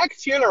 but black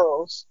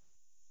funerals,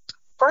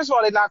 first of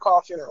all, they're not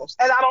called funerals.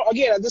 And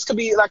this could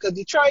be like a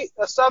Detroit,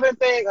 a Southern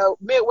thing, a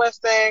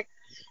Midwest thing.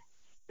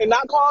 They're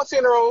not called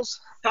funerals.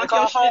 Talk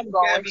your shit,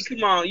 Gabby.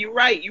 Come on. You're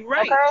right.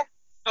 Okay?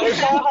 They're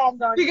called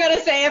homegoings. You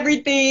gotta say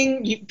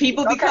everything.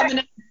 People be coming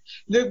up.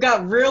 They've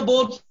got real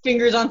bold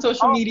fingers on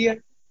social media.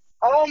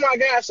 Oh my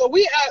God. So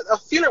we at a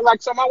funeral,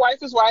 like, so my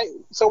wife is white.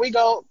 So we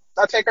go,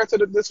 I take her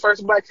to this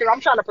first black funeral.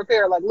 I'm trying to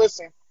prepare, like,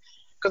 listen,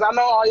 because I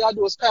know all y'all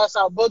do is pass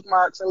out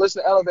bookmarks and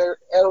listen to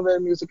elevator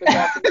music and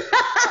stuff.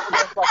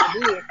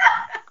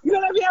 You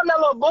know, you have that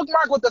little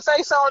bookmark with the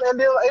face on, and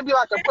then it'd be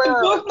like a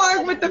prayer.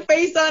 Bookmark with the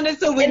face on it,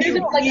 so when you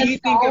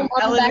think of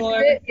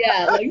Eleanor.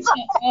 Yeah, like,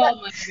 oh my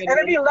goodness. And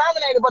it'd be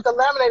laminated, but the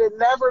laminated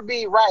never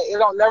be right. It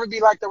don't never be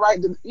like the right,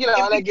 you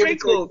know. It'd be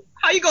crinkled.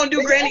 How you gonna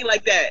do granny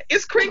like that?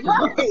 It's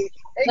crinkled. Right.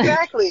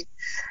 Exactly.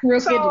 So I'm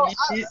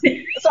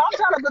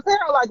trying to prepare,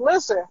 like,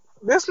 listen,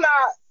 this not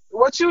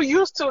what you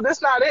used to.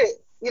 This not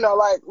it. You know,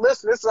 like,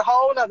 listen, this is a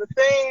whole other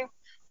thing.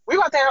 We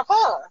got to have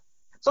fun.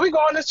 So we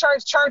go in this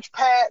church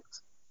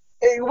packed.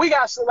 And we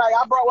got, like,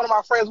 I brought one of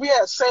my friends. We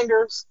had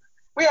singers.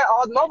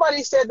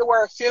 Nobody said the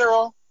word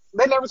funeral.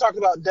 They never talked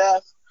about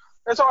death.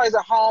 There's always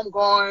a home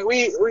going.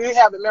 We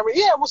have a memory.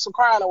 Yeah, it was some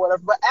crying or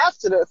whatever. But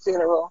after the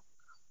funeral,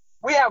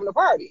 we having a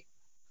party.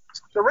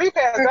 The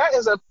repast, that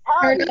is a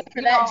party. Turn up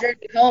for that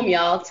journey home,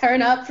 y'all.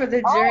 Turn up for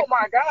the journey. Oh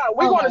my God.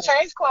 We're going to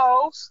change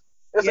clothes.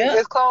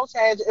 It's clothes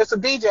change. It's a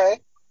DJ.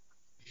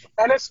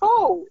 And it's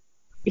food.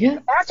 Yeah.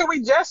 After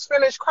we just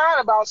finished crying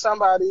about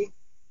somebody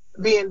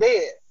being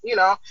dead, you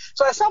know.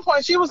 So at some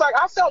point she was like,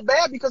 I felt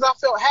bad because I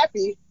felt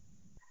happy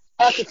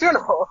at the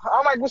funeral.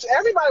 I'm like, which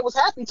everybody was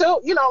happy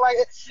too, you know, like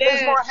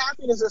it's more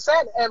happiness than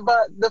sadness.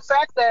 But the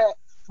fact that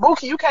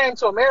Buki, you came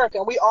to America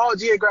and we all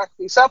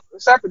geographically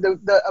separate,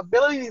 the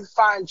ability to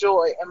find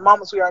joy in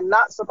moments we are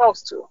not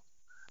supposed to,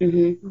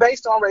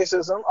 based on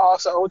racism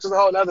also, which is a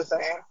whole other thing,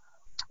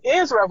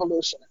 is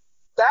revolution.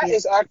 That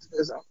is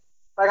activism.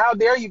 Like, how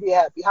dare you be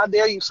happy? How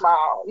dare you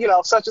smile? You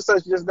know, such and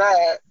such just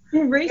died.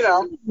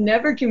 Racism is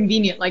never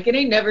convenient. Like, it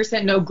ain't never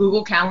sent no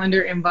Google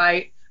Calendar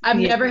invite. I've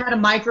never had a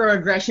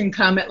microaggression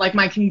come at, like,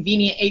 my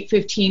convenient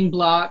 8:15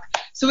 block.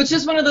 So it's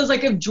just one of those,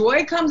 like, if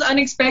joy comes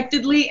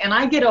unexpectedly and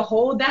I get a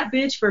hold of that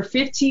bitch for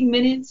 15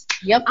 minutes,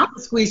 I'm going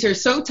to squeeze her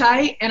so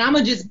tight and I'm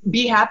going to just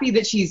be happy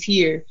that she's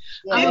here.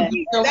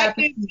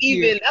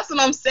 That's what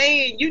I'm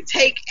saying. You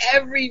take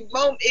every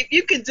moment. If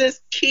you could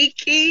just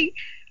kiki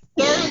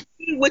thoroughly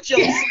with your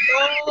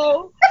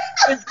soul,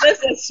 it's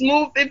just a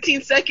smooth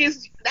 15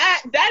 seconds,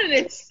 that in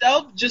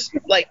itself just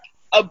like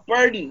a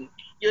burden.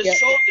 Your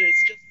shoulders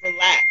just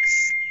relax,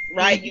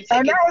 right?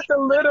 And that is the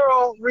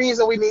literal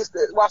reason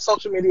why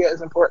social media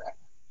is important.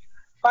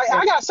 Like,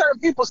 I got certain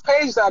people's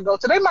pages that I go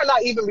to. They might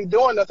not even be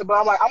doing nothing, but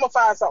I'm like, I'm going to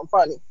find something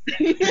funny.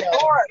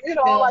 Or, you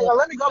know, like,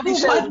 let me go be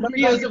shady.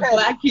 Videos of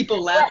black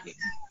people laughing.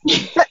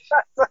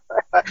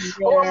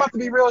 Or I'm about to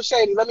be real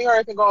shady. Let me hurry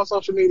up and go on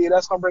social media.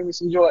 That's going to bring me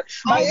some joy.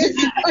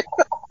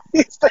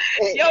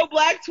 Yo,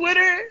 Black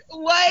Twitter,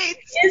 what?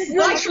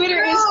 Black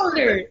Twitter is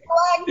Twitter.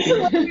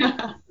 Black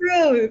Twitter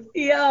truth.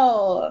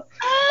 Yo.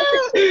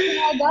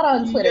 I got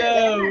on Twitter.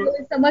 I'm not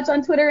really so much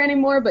on Twitter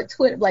anymore, but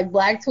like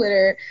Black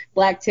Twitter,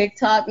 Black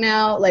TikTok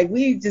now. Like,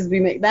 we just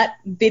be making that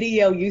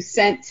video you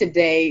sent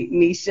today,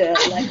 Nisha.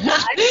 Like,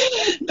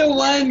 the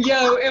one,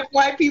 if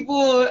black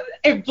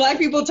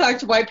people talk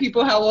to white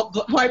people, how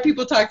white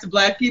people talk to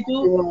black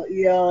people. What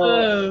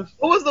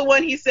was the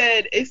one he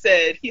said? He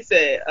said,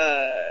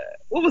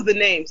 what was the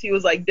names? He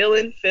was like Phil,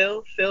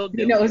 Dylan.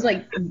 You know, it was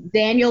like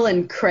Daniel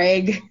and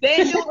Craig.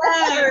 Daniel.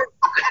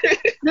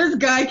 This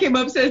guy came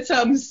up, said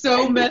something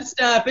so messed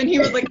up, and he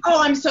was like,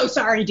 "Oh, I'm so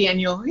sorry,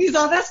 Daniel." He's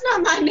all, "That's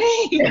not my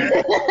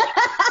name."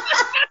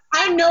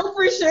 I know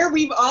for sure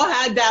we've all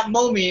had that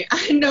moment.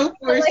 I know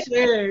for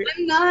sure.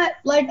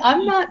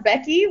 I'm not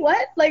Becky.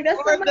 What? Like, that's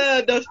or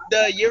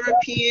the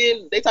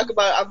European. They talk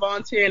about I'm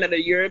volunteering at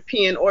a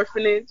European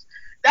orphanage.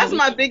 That's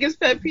my biggest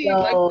pet peeve. No.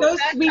 Like, those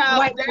sweet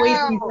white boys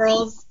and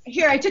girls.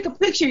 Here, I took a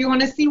picture. You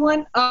want to see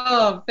one?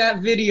 Oh,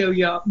 that video,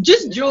 y'all.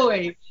 Just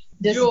joy.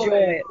 Just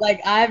joy. Like,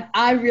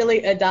 I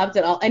really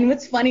adopted all. And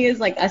what's funny is,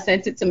 like, I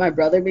sent it to my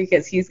brother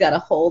because he's got a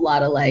whole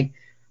lot of, like,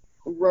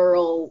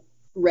 rural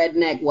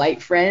redneck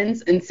white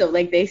friends. And so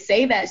like they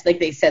say that, like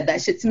they said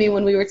that shit to me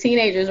when we were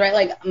teenagers, right?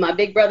 Like my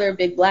big brother,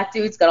 big black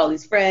dude's got all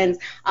these friends.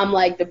 I'm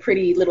like the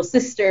pretty little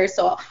sister.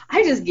 So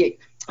I just get,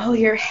 oh,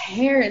 your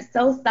hair is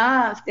so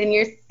soft and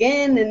your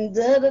skin and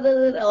da da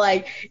da da.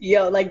 Like,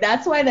 yo, like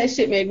that's why that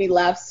shit made me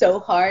laugh so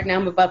hard. Now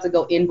I'm about to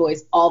go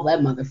invoice all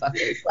them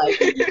motherfuckers. Like,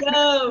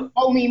 yo,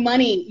 owe me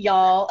money,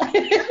 y'all.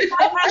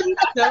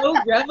 So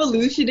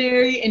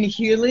revolutionary and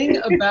healing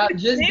about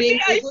just being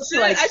able to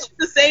like. I should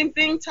the same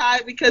thing,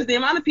 Ty, because the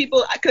amount of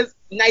people, because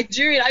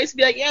Nigerian, I used to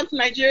be like, yeah, I'm from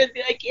Nigeria.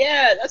 Be like,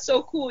 yeah, that's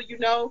so cool. You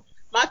know,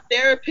 my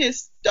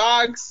therapist,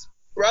 dog's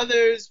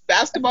brother's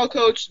basketball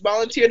coach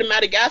volunteered in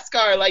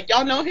Madagascar. Like,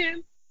 y'all know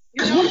him?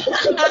 You know?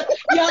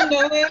 Y'all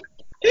know him?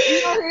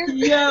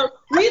 Yeah,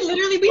 we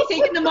literally be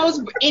taking the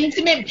most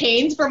intimate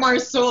pains from our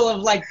soul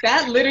of like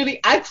that. Literally,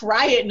 I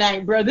cry at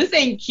night, bro. This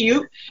ain't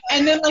cute.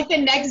 And then like the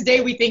next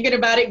day, we thinking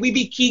about it. We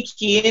be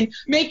kikiing,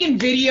 making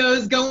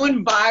videos,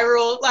 going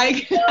viral.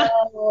 Like,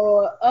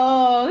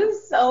 oh, this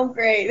is so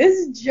great. This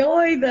is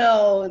joy,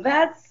 though.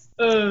 That's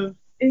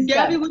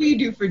Gabby. What do you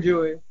do for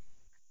joy?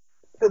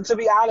 To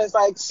be honest,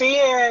 like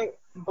seeing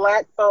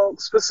Black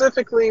folks,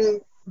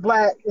 specifically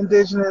Black,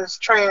 Indigenous,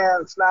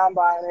 trans,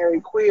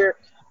 non-binary, queer,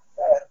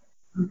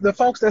 the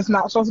folks that's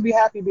not supposed to be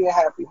happy being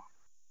happy.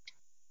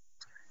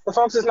 The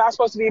folks that's not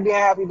supposed to be being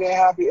happy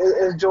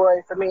is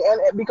joy for me,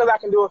 and because I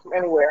can do it from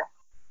anywhere.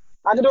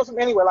 I can do it from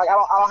anywhere. Like I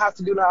don't have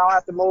to do nothing. I don't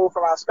have to move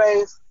from my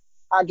space.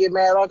 I get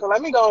mad. Okay,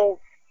 let me go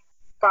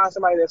find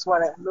somebody that's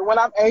winning. But when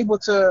I'm able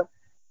to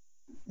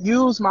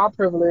use my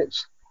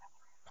privilege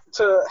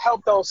to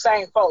help those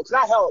same folks,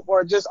 not help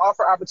or just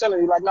offer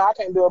opportunity. Like, no, I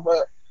can't do it,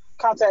 but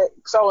contact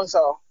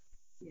so-and-so.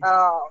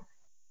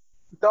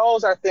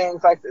 Those are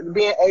things like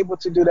being able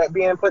to do that,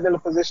 being put in a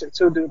position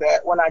to do that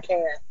when I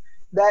can.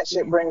 That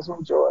shit brings me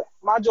joy.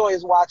 My joy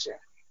is watching.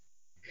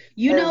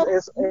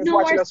 It's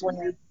watching us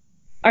win.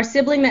 Our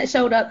sibling that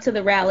showed up to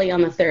the rally on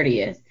the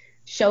 30th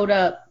showed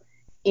up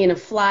in a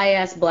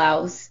fly-ass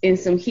blouse, in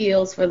some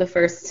heels for the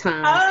first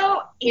time.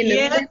 Oh,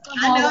 yeah,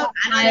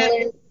 I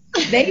know.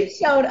 They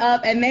showed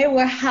up and they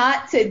were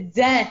hot to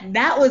death.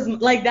 That was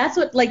like, that's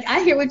what, like,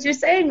 I hear what you're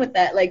saying with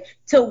that. Like,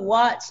 to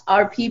watch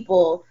our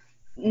people,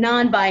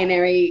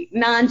 non-binary,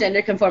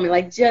 non-gender conforming,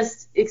 like,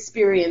 just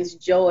experience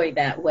joy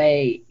that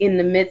way in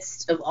the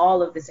midst of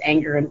all of this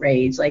anger and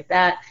rage. Like,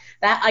 that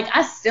like,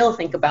 I still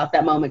think about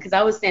that moment because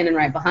I was standing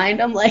right behind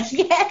them. Like,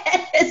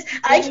 yes,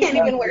 I can't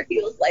even wear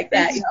heels like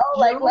that. You know,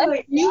 like, let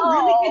me you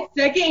really get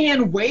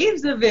secondhand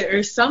waves of it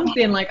or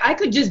something. Like, I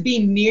could just be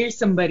near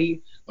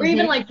somebody. Or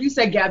even like you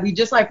said, Gabby,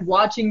 just like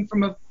watching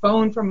from a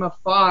phone from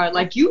afar.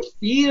 Like, you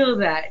feel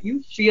that.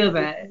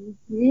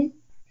 Mm-hmm.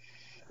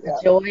 Yeah.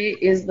 Joy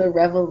is the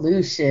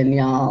revolution,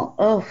 y'all.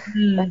 Oh,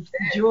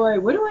 joy.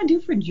 What do I do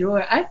for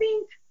joy? I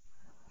think,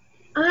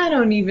 I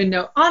don't even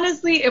know.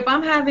 Honestly, if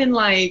I'm having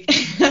like,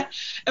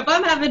 if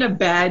I'm having a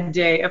bad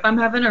day, if I'm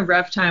having a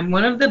rough time,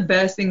 one of the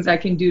best things I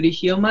can do to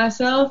heal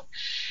myself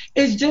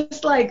is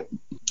just like,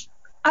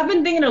 I've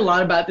been thinking a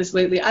lot about this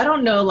lately. I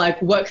don't know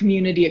like what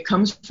community it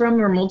comes from,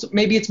 or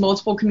maybe it's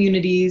multiple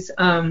communities,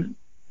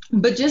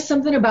 but just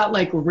something about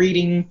like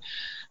reading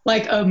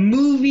like a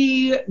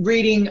movie,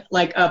 reading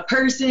like a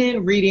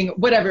person, reading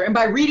whatever. And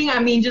by reading, I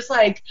mean just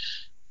like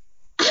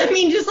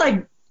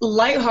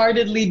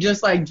lightheartedly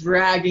just like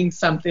dragging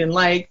something.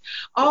 Like,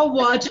 I'll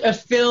watch a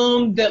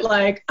film that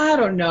like, I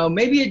don't know,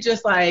 maybe it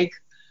just like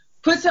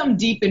put something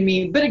deep in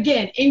me. But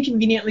again,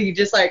 inconveniently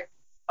just like,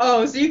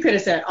 oh, so you could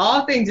have said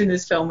all things in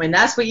this film and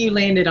that's what you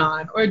landed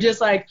on. Or just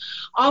like,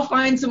 I'll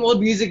find some old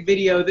music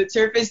video that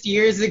surfaced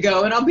years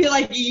ago and I'll be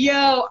like,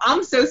 yo,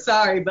 I'm so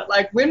sorry, but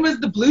like, when was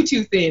the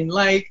Bluetooth in?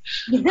 Like,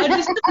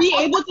 just to be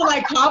able to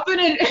like hop in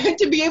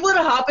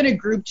a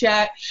group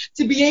chat,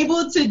 to be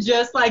able to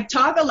just like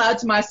talk aloud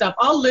to myself.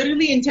 I'll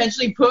literally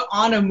intentionally put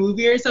on a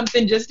movie or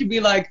something just to be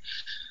like,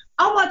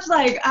 I'll watch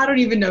like, I don't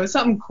even know,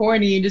 something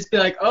corny and just be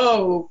like,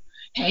 oh,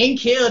 Hank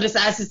Hill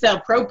decides to sell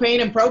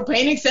propane and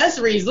propane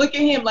accessories. Look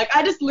at him. Like,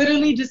 I just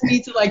literally just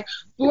need to like,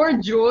 for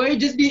joy,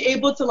 just be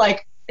able to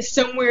like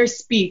somewhere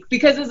speak.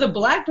 Because as a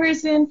Black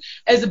person,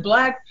 as a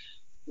Black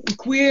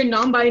queer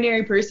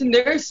non-binary person,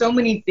 there are so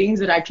many things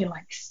that I can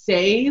like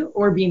say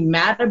or be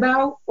mad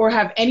about or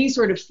have any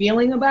sort of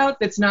feeling about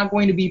that's not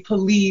going to be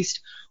policed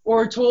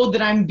or told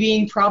that I'm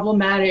being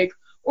problematic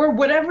or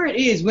whatever it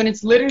is, when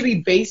it's literally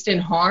based in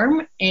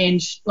harm and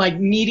like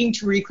needing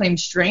to reclaim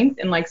strength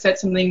and like set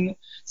something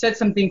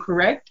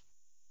correct.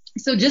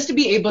 So just to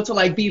be able to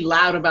like be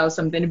loud about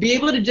something, to be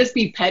able to just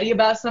be petty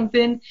about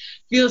something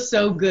feels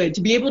so good.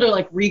 To be able to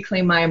like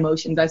reclaim my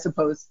emotions, I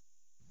suppose.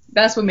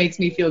 That's what makes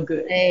me feel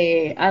good.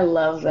 Hey, I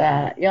love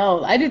that.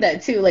 Yo, I do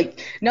that too. Like,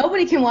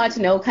 nobody can watch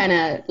no kind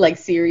of like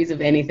series of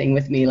anything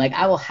with me. Like,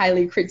 I will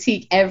highly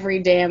critique every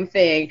damn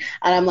thing.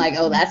 And I'm like,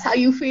 oh, that's how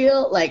you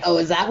feel? Like, oh,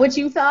 is that what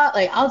you thought?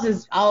 Like,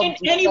 and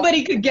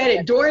anybody could get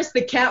it. Doris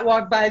the cat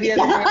walked by the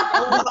other day.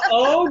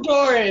 Oh,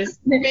 Doris.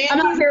 Man,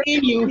 I'm not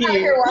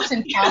here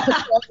watching Paw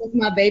Patrol with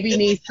my baby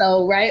niece,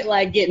 so, right?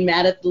 Like, getting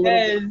mad at the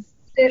little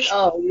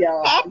Oh,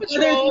 yeah. Paw Whether it's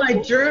Patrol. my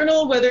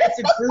journal, whether it's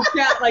a group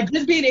chat, like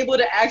just being able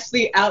to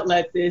actually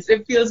outlet this,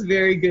 it feels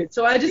very good.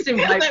 So I just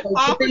invite That folks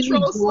Paw if they need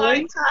Patrol joy,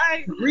 slide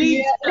tie. read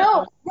Yeah,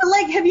 no, but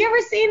like, have you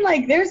ever seen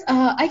like there's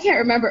I can't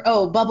remember.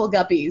 Oh, Bubble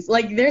Guppies.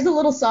 Like, there's a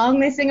little song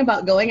they sing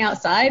about going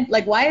outside.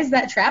 Like, why is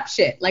that trap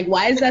shit? Like,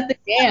 why is that the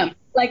jam?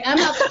 Like, I'm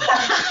not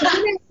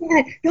going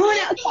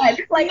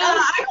outside. Like, Nah,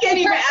 I can't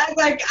even act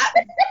like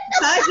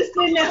I just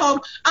sitting at home.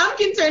 I'm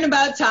concerned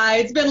about Ty.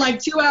 It's been like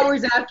 2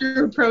 hours after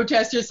her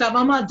protest or something.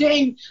 I'm like,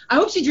 dang, I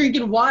hope she's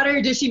drinking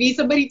water. Does she need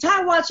somebody?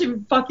 Ty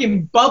watching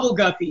fucking Bubble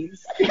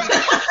Guppies.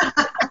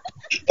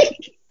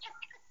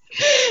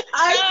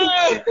 I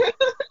can't.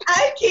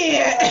 I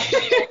can't.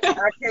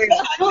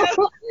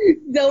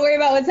 Don't worry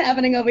about what's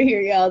happening over here,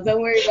 y'all.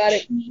 Don't worry about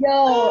it. Yo,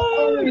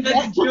 oh my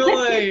That's God.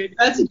 joy.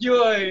 That's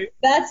joy.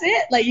 That's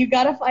it. Like, you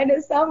gotta find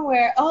it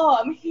somewhere. Oh,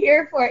 I'm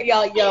here for it,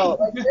 y'all. Yo,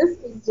 like, this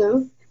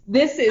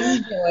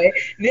is joy.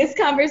 This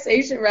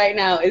conversation right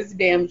now is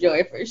damn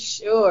joy for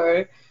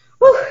sure.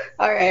 Whew.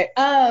 All right.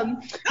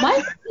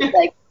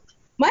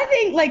 My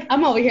thing, like,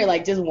 I'm over here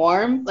like just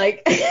warm,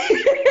 like that's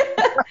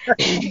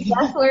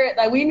where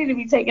like we need to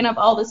be taking up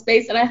all the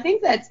space, and I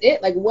think that's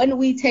it. Like, when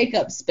we take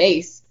up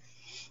space,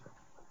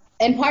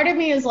 and part of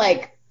me is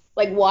like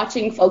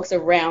watching folks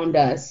around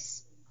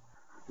us,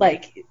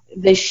 like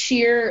the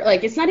sheer,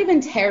 like, it's not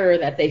even terror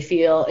that they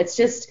feel, it's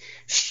just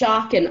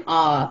shock and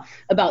awe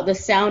about the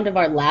sound of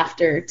our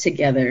laughter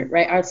together,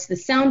 right? The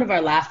sound of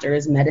our laughter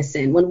is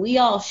medicine. When we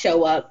all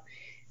show up,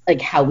 like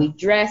how we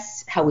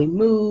dress, how we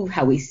move,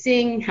 how we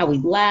sing, how we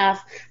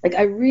laugh. Like,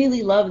 I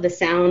really love the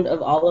sound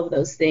of all of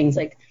those things.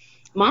 Like,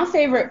 my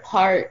favorite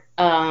part,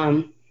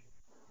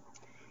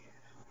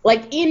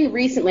 like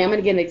recently, I'm going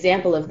to give an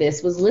example of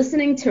this, was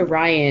listening to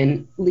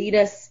Ryan lead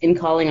us in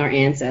calling our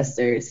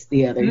ancestors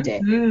the other day.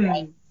 Mm-hmm.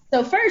 Right?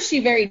 So first, she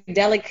very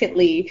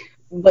delicately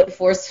but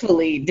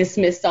forcefully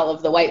dismissed all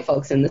of the white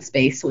folks in the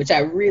space, which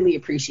I really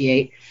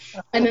appreciate.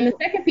 And then the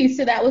second piece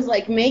to that was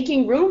like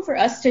making room for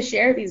us to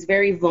share these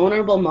very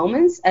vulnerable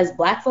moments as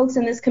Black folks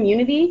in this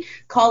community,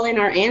 call in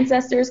our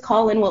ancestors,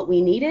 call in what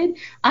we needed.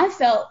 I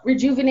felt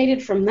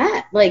rejuvenated from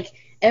that. Like,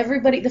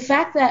 everybody, the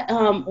fact that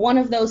one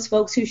of those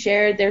folks who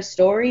shared their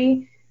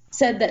story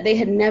said that they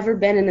had never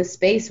been in a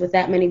space with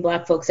that many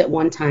Black folks at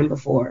one time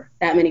before,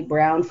 that many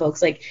brown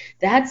folks, like,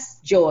 that's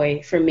joy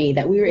for me,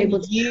 that we were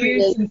able to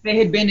years since they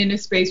had been in a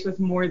space with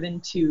more than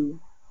two.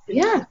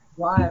 Yeah.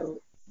 Wild.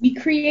 We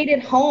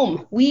created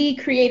home. We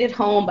created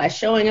home by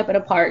showing up at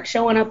a park,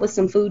 showing up with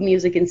some food,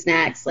 music, and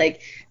snacks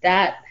like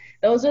that.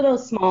 Those are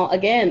those small,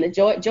 again, the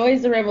joy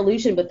is the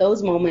revolution, but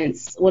those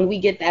moments when we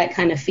get that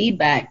kind of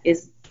feedback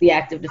is the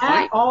act of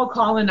defiance. At all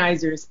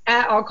colonizers.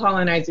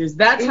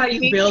 That's how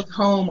you build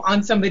home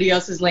on somebody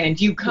else's land.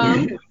 You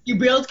come, you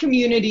build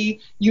community,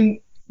 you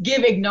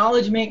give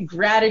acknowledgement,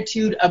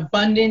 gratitude,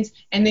 abundance,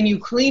 and then you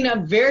clean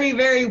up very,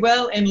 very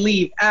well and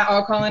leave. At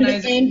all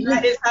colonizers.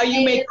 That is how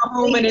you make a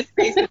home in a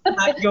space that's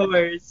not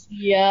yours.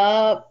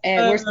 Yep.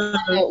 And we're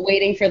still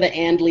waiting for the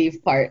and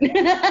leave part.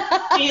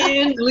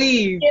 And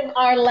leave. Give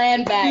our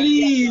land back.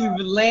 Leave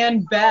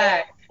land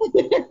back.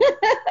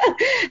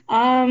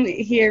 I'm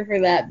here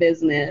for that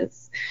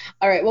business.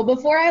 All right. Well,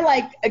 before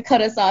I cut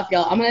us off,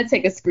 y'all, I'm going to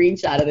take a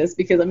screenshot of this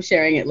because I'm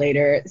sharing it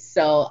later.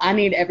 So I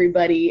need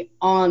everybody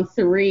on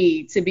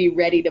 3 to be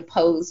ready to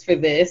pose for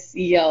this.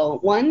 Yo,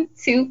 1,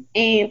 2,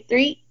 and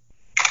 3.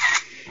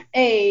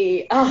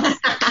 Hey. Oh,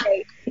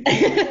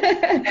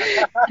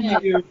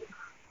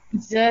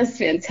 just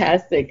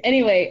fantastic.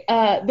 Anyway,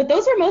 but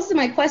those were most of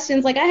my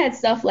questions. Like, I had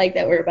stuff like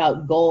that were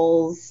about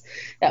goals,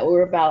 that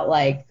were about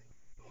like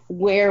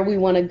where we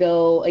want to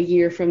go a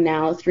year from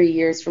now, 3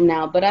 years from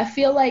now. But I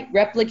feel like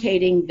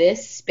replicating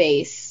this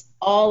space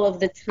all of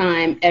the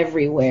time,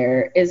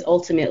 everywhere, is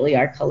ultimately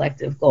our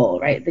collective goal,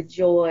 right? The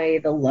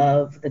joy, the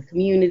love, the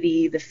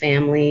community, the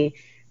family,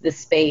 the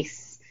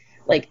space.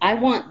 Like, I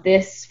want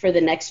this for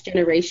the next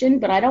generation,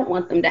 but I don't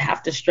want them to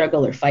have to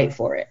struggle or fight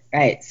for it,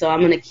 right? So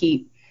I'm going to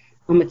keep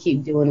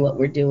doing what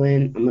we're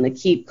doing. I'm going to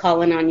keep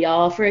calling on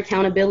y'all for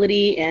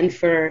accountability and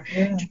for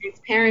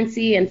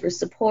transparency and for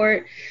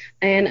support.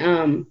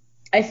 And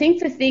I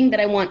think the thing that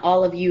I want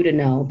all of you to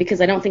know,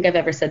 because I don't think I've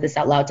ever said this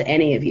out loud to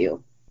any of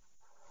you,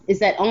 is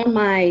that on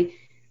my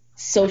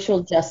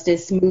social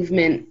justice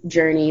movement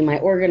journey, my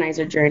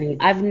organizer journey,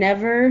 I've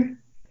never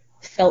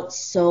felt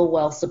so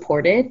well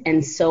supported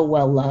and so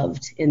well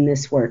loved in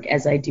this work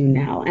as I do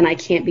now. And I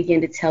can't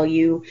begin to tell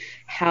you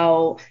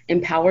how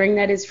empowering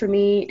that is for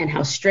me and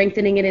how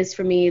strengthening it is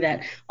for me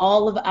that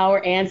all of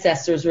our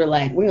ancestors were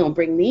like, we're going to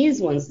bring these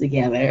ones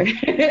together.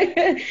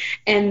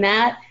 And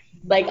that,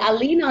 like, I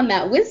lean on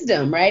that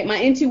wisdom, right?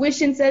 My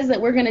intuition says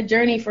that we're going to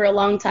journey for a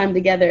long time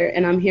together,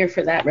 and I'm here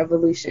for that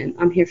revolution.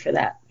 I'm here for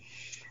that.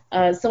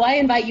 So I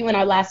invite you in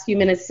our last few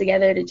minutes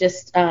together to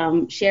just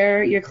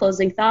share your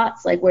closing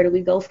thoughts. Like, where do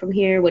we go from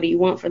here? What do you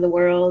want for the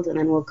world? And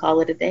then we'll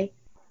call it a day.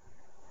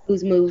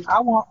 Who's moved?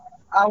 I want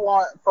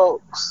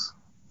folks,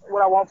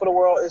 what I want for the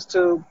world is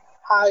to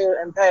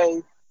hire and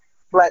pay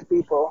Black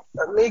people.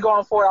 Me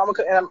going forward,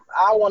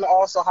 I want to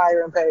also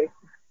hire and pay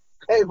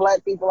hey,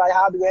 black people, like,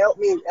 how do you help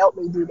me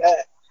do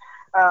that?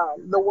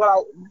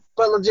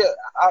 But legit,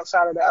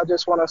 outside of that, I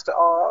just want us to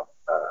all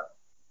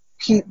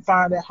keep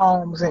finding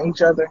homes in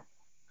each other.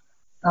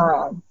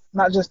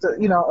 Not just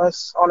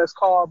us on this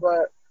call,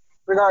 but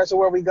regardless of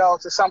where we go,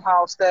 to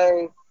somehow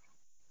stay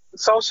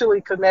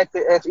socially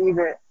connected, if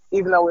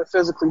even though we're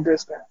physically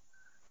distant.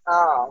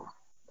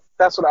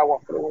 That's what I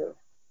want for the world.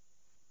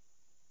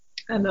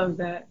 I love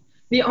that.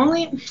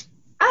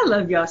 I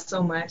love y'all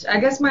so much. I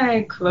guess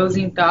my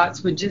closing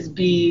thoughts would just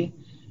be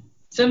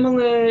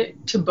similar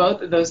to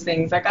both of those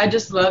things. Like, I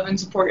just love and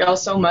support y'all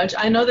so much.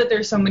 I know that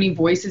there's so many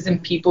voices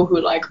and people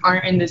who like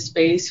aren't in this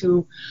space,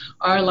 who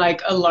are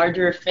like a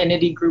larger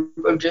affinity group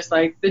of just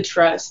like the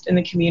trust and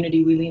the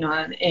community we lean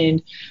on.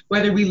 And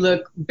whether we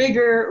look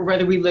bigger or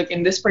whether we look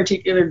in this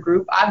particular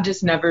group, I've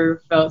just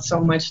never felt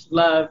so much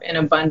love and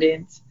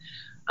abundance.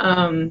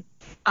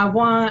 I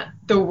want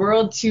the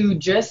world to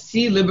just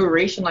see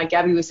liberation, like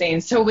Gabby was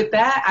saying. So with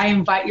that, I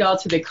invite y'all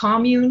to the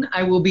commune.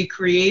 I will be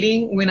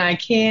creating when I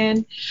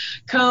can.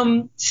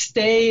 Come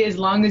stay as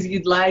long as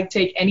you'd like.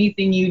 Take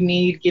anything you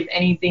need. Give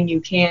anything you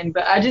can.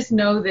 But I just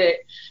know that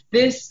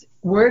this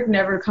work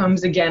never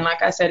comes again,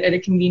 like I said, at a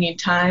convenient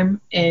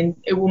time. And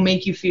it will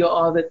make you feel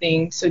all the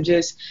things. So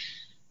just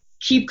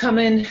keep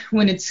coming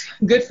when it's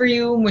good for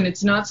you, when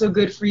it's not so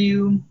good for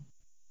you.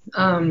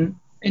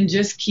 And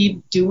just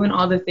keep doing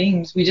all the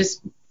things.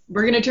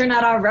 We're going to turn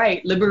out all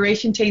right.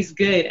 Liberation tastes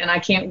good, and I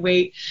can't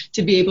wait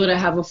to be able to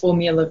have a full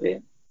meal of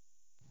it.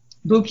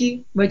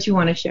 Buki, what you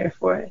want to share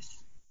for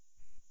us?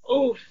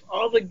 Oof,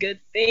 all the good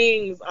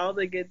things. I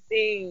would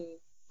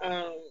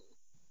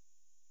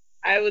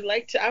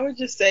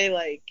just say,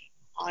 like,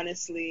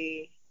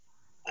 honestly,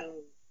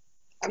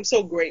 I'm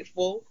so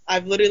grateful.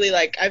 I'm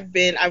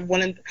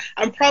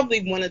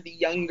probably one of the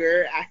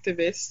younger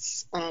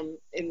activists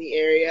in the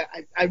area.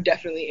 I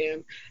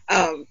definitely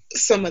am.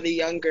 Some of the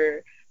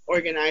younger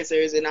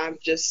organizers, and I've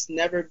just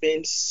never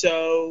been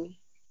so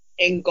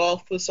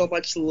engulfed with so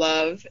much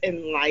love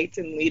and light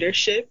and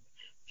leadership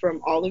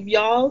from all of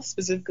y'all,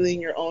 specifically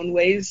in your own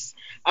ways.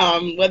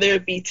 Whether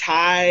it be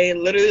Ty,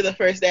 literally the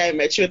first day I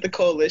met you at the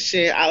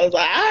coalition, I was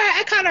like, all right,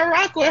 I kind of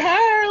rock with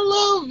her a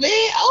little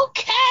bit.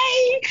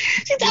 Okay.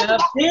 She talking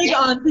about big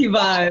auntie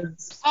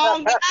vibes.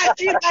 God,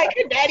 she's like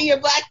her daddy a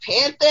Black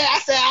Panther. I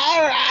said,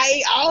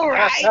 all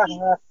right.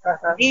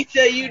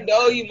 Nisha, you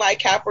my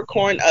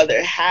Capricorn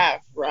other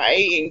half,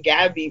 right? And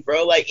Gabby,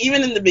 bro. Like,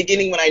 even in the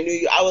beginning when I knew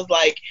you, I was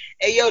like,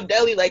 hey, yo,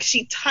 Deli, like,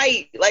 she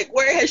tight. Like,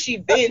 where has she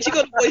been? She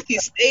go to Boise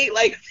State.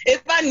 Like,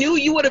 if I knew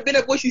you would have been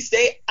at Boise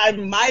State, I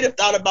might have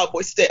thought about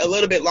Boise State a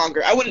little bit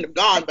longer. I wouldn't have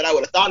gone, but I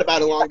would have thought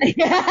about it longer.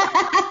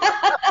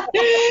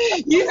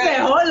 You said,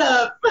 hold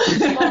up.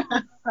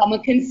 I'm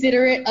going to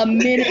consider it a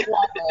minute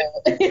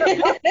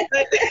longer.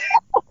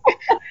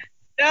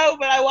 No,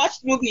 but I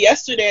watched the movie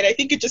yesterday, and I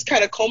think it just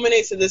kind of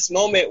culminates in this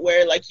moment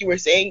where, like you were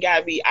saying,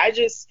 Gabby, I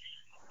just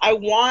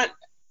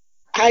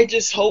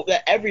hope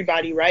that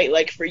everybody, right?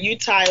 Like, for you,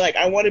 Ty, like,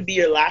 I want to be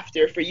your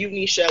laughter. For you,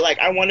 Nisha, like,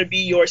 I want to be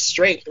your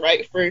strength,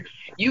 right? For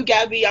you,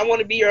 Gabby, I want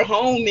to be your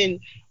home. And,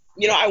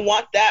 I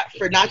want that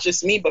for not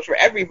just me, but for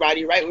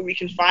everybody, right? Where we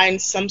can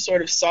find some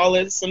sort of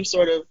solace, some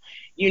sort of,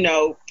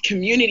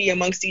 community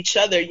amongst each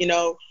other,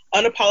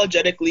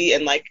 unapologetically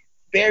and, like,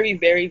 very,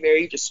 very,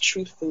 very just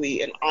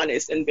truthfully and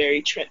honest and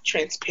very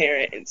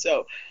transparent. And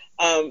so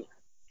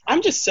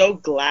I'm just so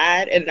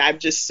glad, and I'm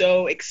just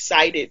so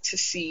excited to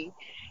see,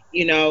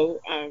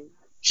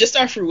 just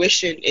our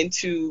fruition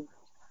into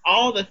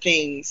all the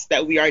things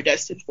that we are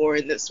destined for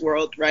in this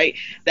world, right?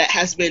 That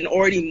has been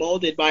already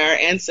molded by our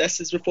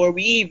ancestors before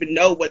we even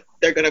know what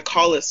they're going to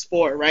call us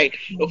for, right?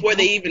 Before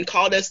they even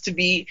called us to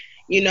be,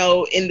 in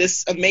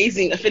this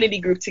amazing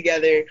affinity group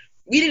together,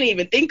 we didn't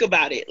even think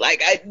about it.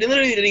 Like, I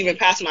literally didn't even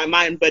pass my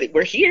mind, but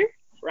we're here,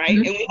 right?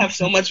 Mm-hmm. And we have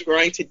so much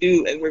growing to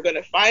do, and we're going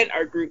to find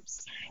our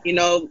groups,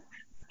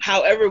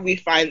 however we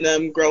find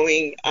them,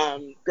 growing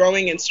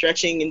and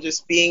stretching and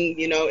just being,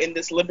 in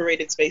this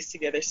liberated space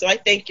together. So I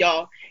thank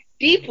y'all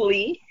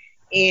deeply.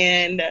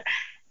 And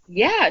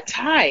yeah,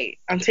 Ty,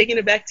 I'm taking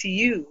it back to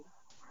you,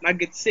 my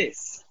good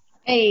sis.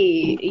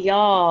 Hey,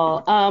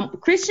 y'all.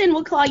 Christian,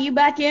 we'll call you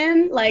back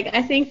in. Like,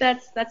 I think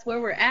that's where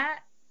we're at.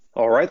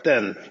 All right,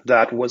 then.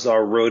 That was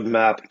our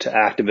roadmap to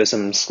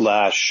activism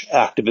 /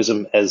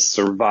 activism as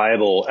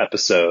survival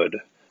episode.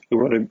 We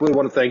really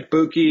want to thank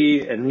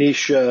Buki and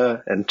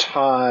Nisha and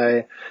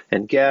Ty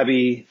and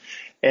Gabby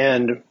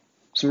and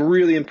some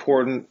really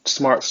important,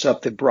 smart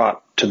stuff they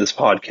brought to this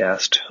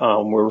podcast.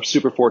 We're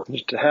super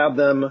fortunate to have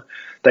them.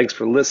 Thanks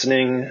for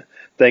listening.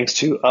 Thanks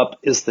to Up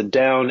Is the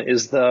Down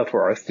Is the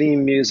for our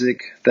theme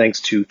music.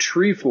 Thanks to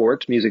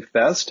Treefort Music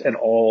Fest and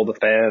all the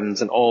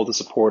fans and all the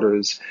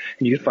supporters.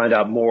 And you can find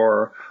out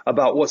more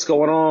about what's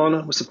going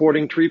on with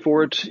supporting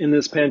Treefort in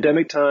this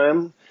pandemic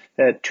time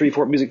at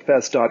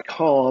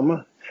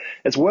treefortmusicfest.com.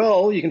 As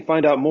well, you can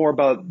find out more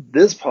about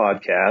this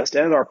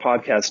podcast and our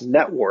podcast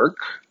network,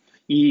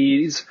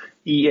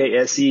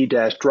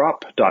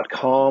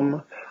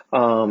 ease-drop.com.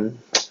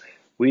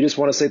 We just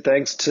want to say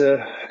thanks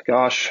to,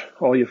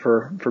 all you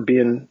for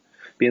being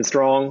being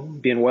strong,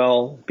 being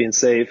well, being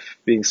safe,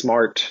 being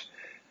smart,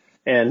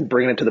 and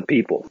bringing it to the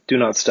people. Do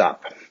not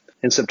stop.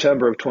 In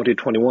September of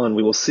 2021,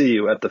 we will see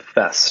you at the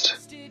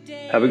Fest.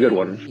 Have a good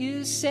one.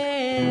 You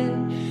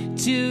said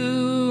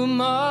tomorrow,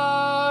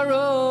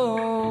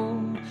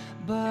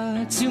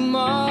 but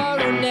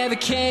tomorrow never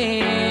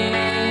came.